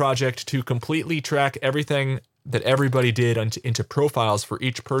going to be a project to completely track everything that everybody did into profiles for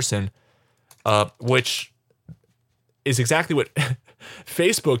each person, which is exactly what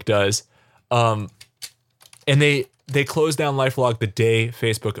Facebook does. And they closed down LifeLog the day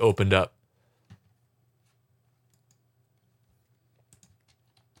Facebook opened up.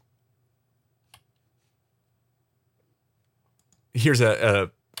 Here's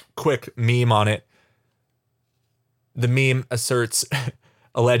a quick meme on it. The meme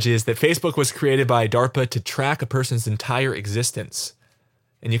alleges that Facebook was created by DARPA to track a person's entire existence.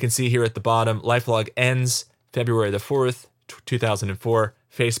 And you can see here at the bottom, LifeLog ends February the 4th, 2004.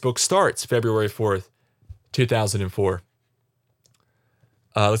 Facebook starts February 4th, 2004.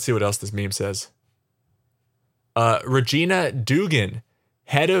 Let's see what else this meme says. Regina Dugan,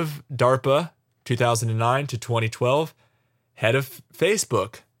 head of DARPA, 2009 to 2012, head of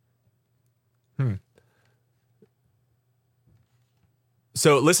Facebook.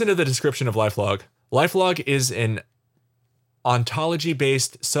 So listen to the description of LifeLog. LifeLog is an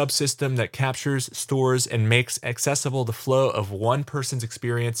ontology-based subsystem that captures, stores, and makes accessible the flow of one person's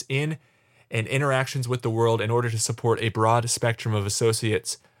experience in and interactions with the world in order to support a broad spectrum of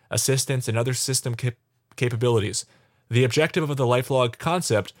associates, assistants, and other system capabilities. The objective of the LifeLog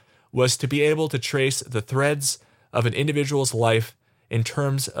concept was to be able to trace the threads of an individual's life in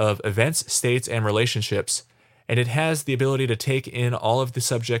terms of events, states, and relationships, and it has the ability to take in all of the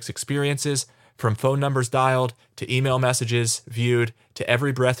subject's experiences, from phone numbers dialed to email messages viewed to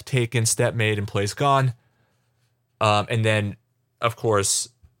every breath taken, step made, and place gone. And then, of course,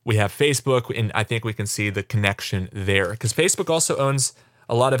 we have Facebook, and I think we can see the connection there, because Facebook also owns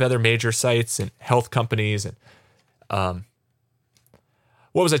a lot of other major sites and health companies. And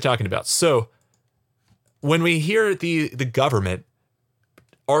what was I talking about? So when we hear the government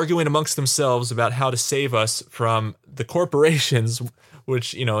arguing amongst themselves about how to save us from the corporations,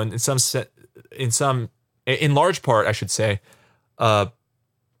 which, in large part, I should say, are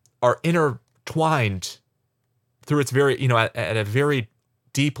intertwined through its very, at a very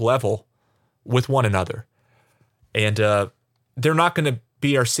deep level with one another. And they're not going to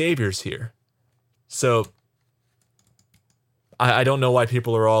be our saviors here. So I don't know why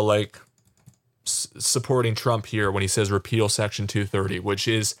people are all like supporting Trump here when he says repeal Section 230, which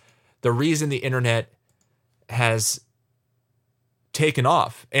is the reason the internet has taken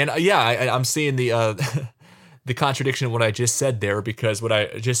off. And I'm seeing the the contradiction in what I just said there, because what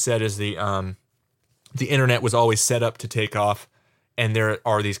I just said is the internet was always set up to take off, and there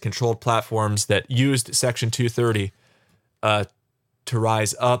are these controlled platforms that used Section 230 to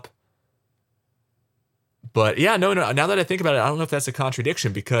rise up. But no. Now that I think about it, I don't know if that's a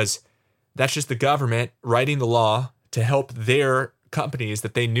contradiction, because that's just the government writing the law to help their companies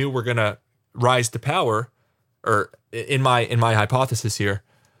that they knew were going to rise to power, or in my hypothesis here,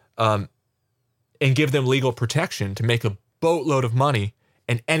 and give them legal protection to make a boatload of money.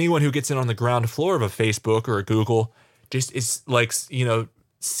 And anyone who gets in on the ground floor of a Facebook or a Google just is like,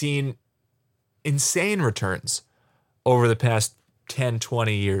 seen insane returns over the past 10,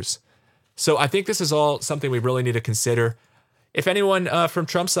 20 years. So I think this is all something we really need to consider. If anyone from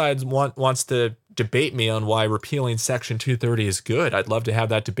Trump's side wants to debate me on why repealing Section 230 is good, I'd love to have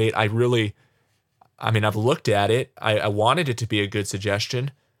that debate. I've looked at it. I wanted it to be a good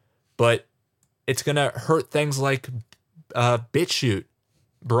suggestion, but it's going to hurt things like BitChute,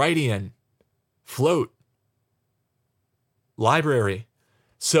 Brighteon, Float, Library.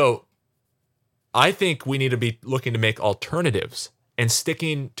 So I think we need to be looking to make alternatives and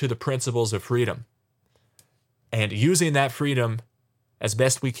sticking to the principles of freedom and using that freedom as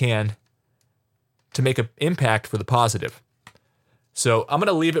best we can to make an impact for the positive. So I'm going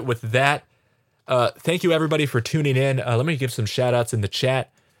to leave it with that. Thank you, everybody, for tuning in. Let me give some shout outs in the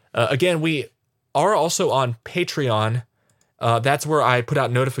chat. Again, we are also on Patreon. That's where I put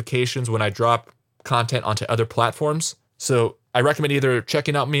out notifications when I drop content onto other platforms. So I recommend either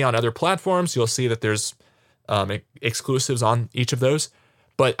checking out me on other platforms. You'll see that there's exclusives on each of those.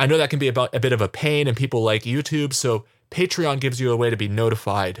 But I know that can be a bit of a pain, and people like YouTube. So Patreon gives you a way to be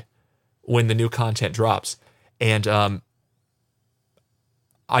notified when the new content drops. And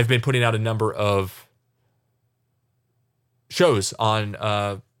I've been putting out a number of shows on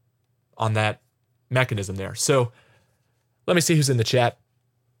that mechanism there. So let me see who's in the chat.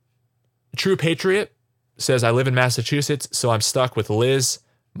 True Patriot says, I live in Massachusetts, so I'm stuck with Liz,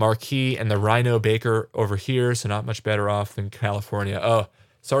 Marquis, and the Rhino Baker over here, so not much better off than California. Oh,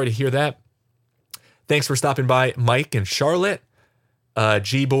 sorry to hear that. Thanks for stopping by, Mike and Charlotte.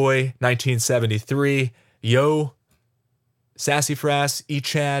 G-Boy 1973, Yo, Sassafras,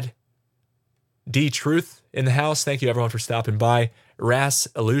 Echad, D-Truth in the house. Thank you, everyone, for stopping by. Ras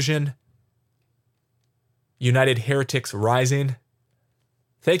Illusion, United Heretics Rising.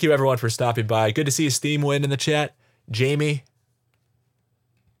 Thank you, everyone, for stopping by. Good to see you, Steamwind, in the chat. Jamie.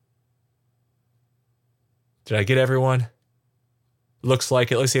 Did I get everyone? Looks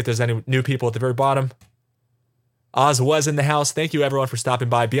like it. Let's see if there's any new people at the very bottom. Oz was in the house. Thank you, everyone, for stopping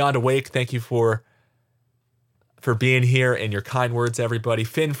by. Beyond Awake, thank you for being here and your kind words, everybody.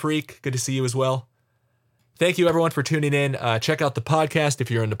 Finn Freak, good to see you as well. Thank you, everyone, for tuning in. Check out the podcast if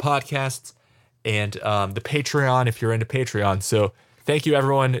you're into podcasts, and the Patreon if you're into Patreon. So thank you,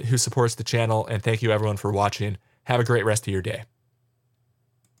 everyone who supports the channel, and thank you, everyone, for watching. Have a great rest of your day.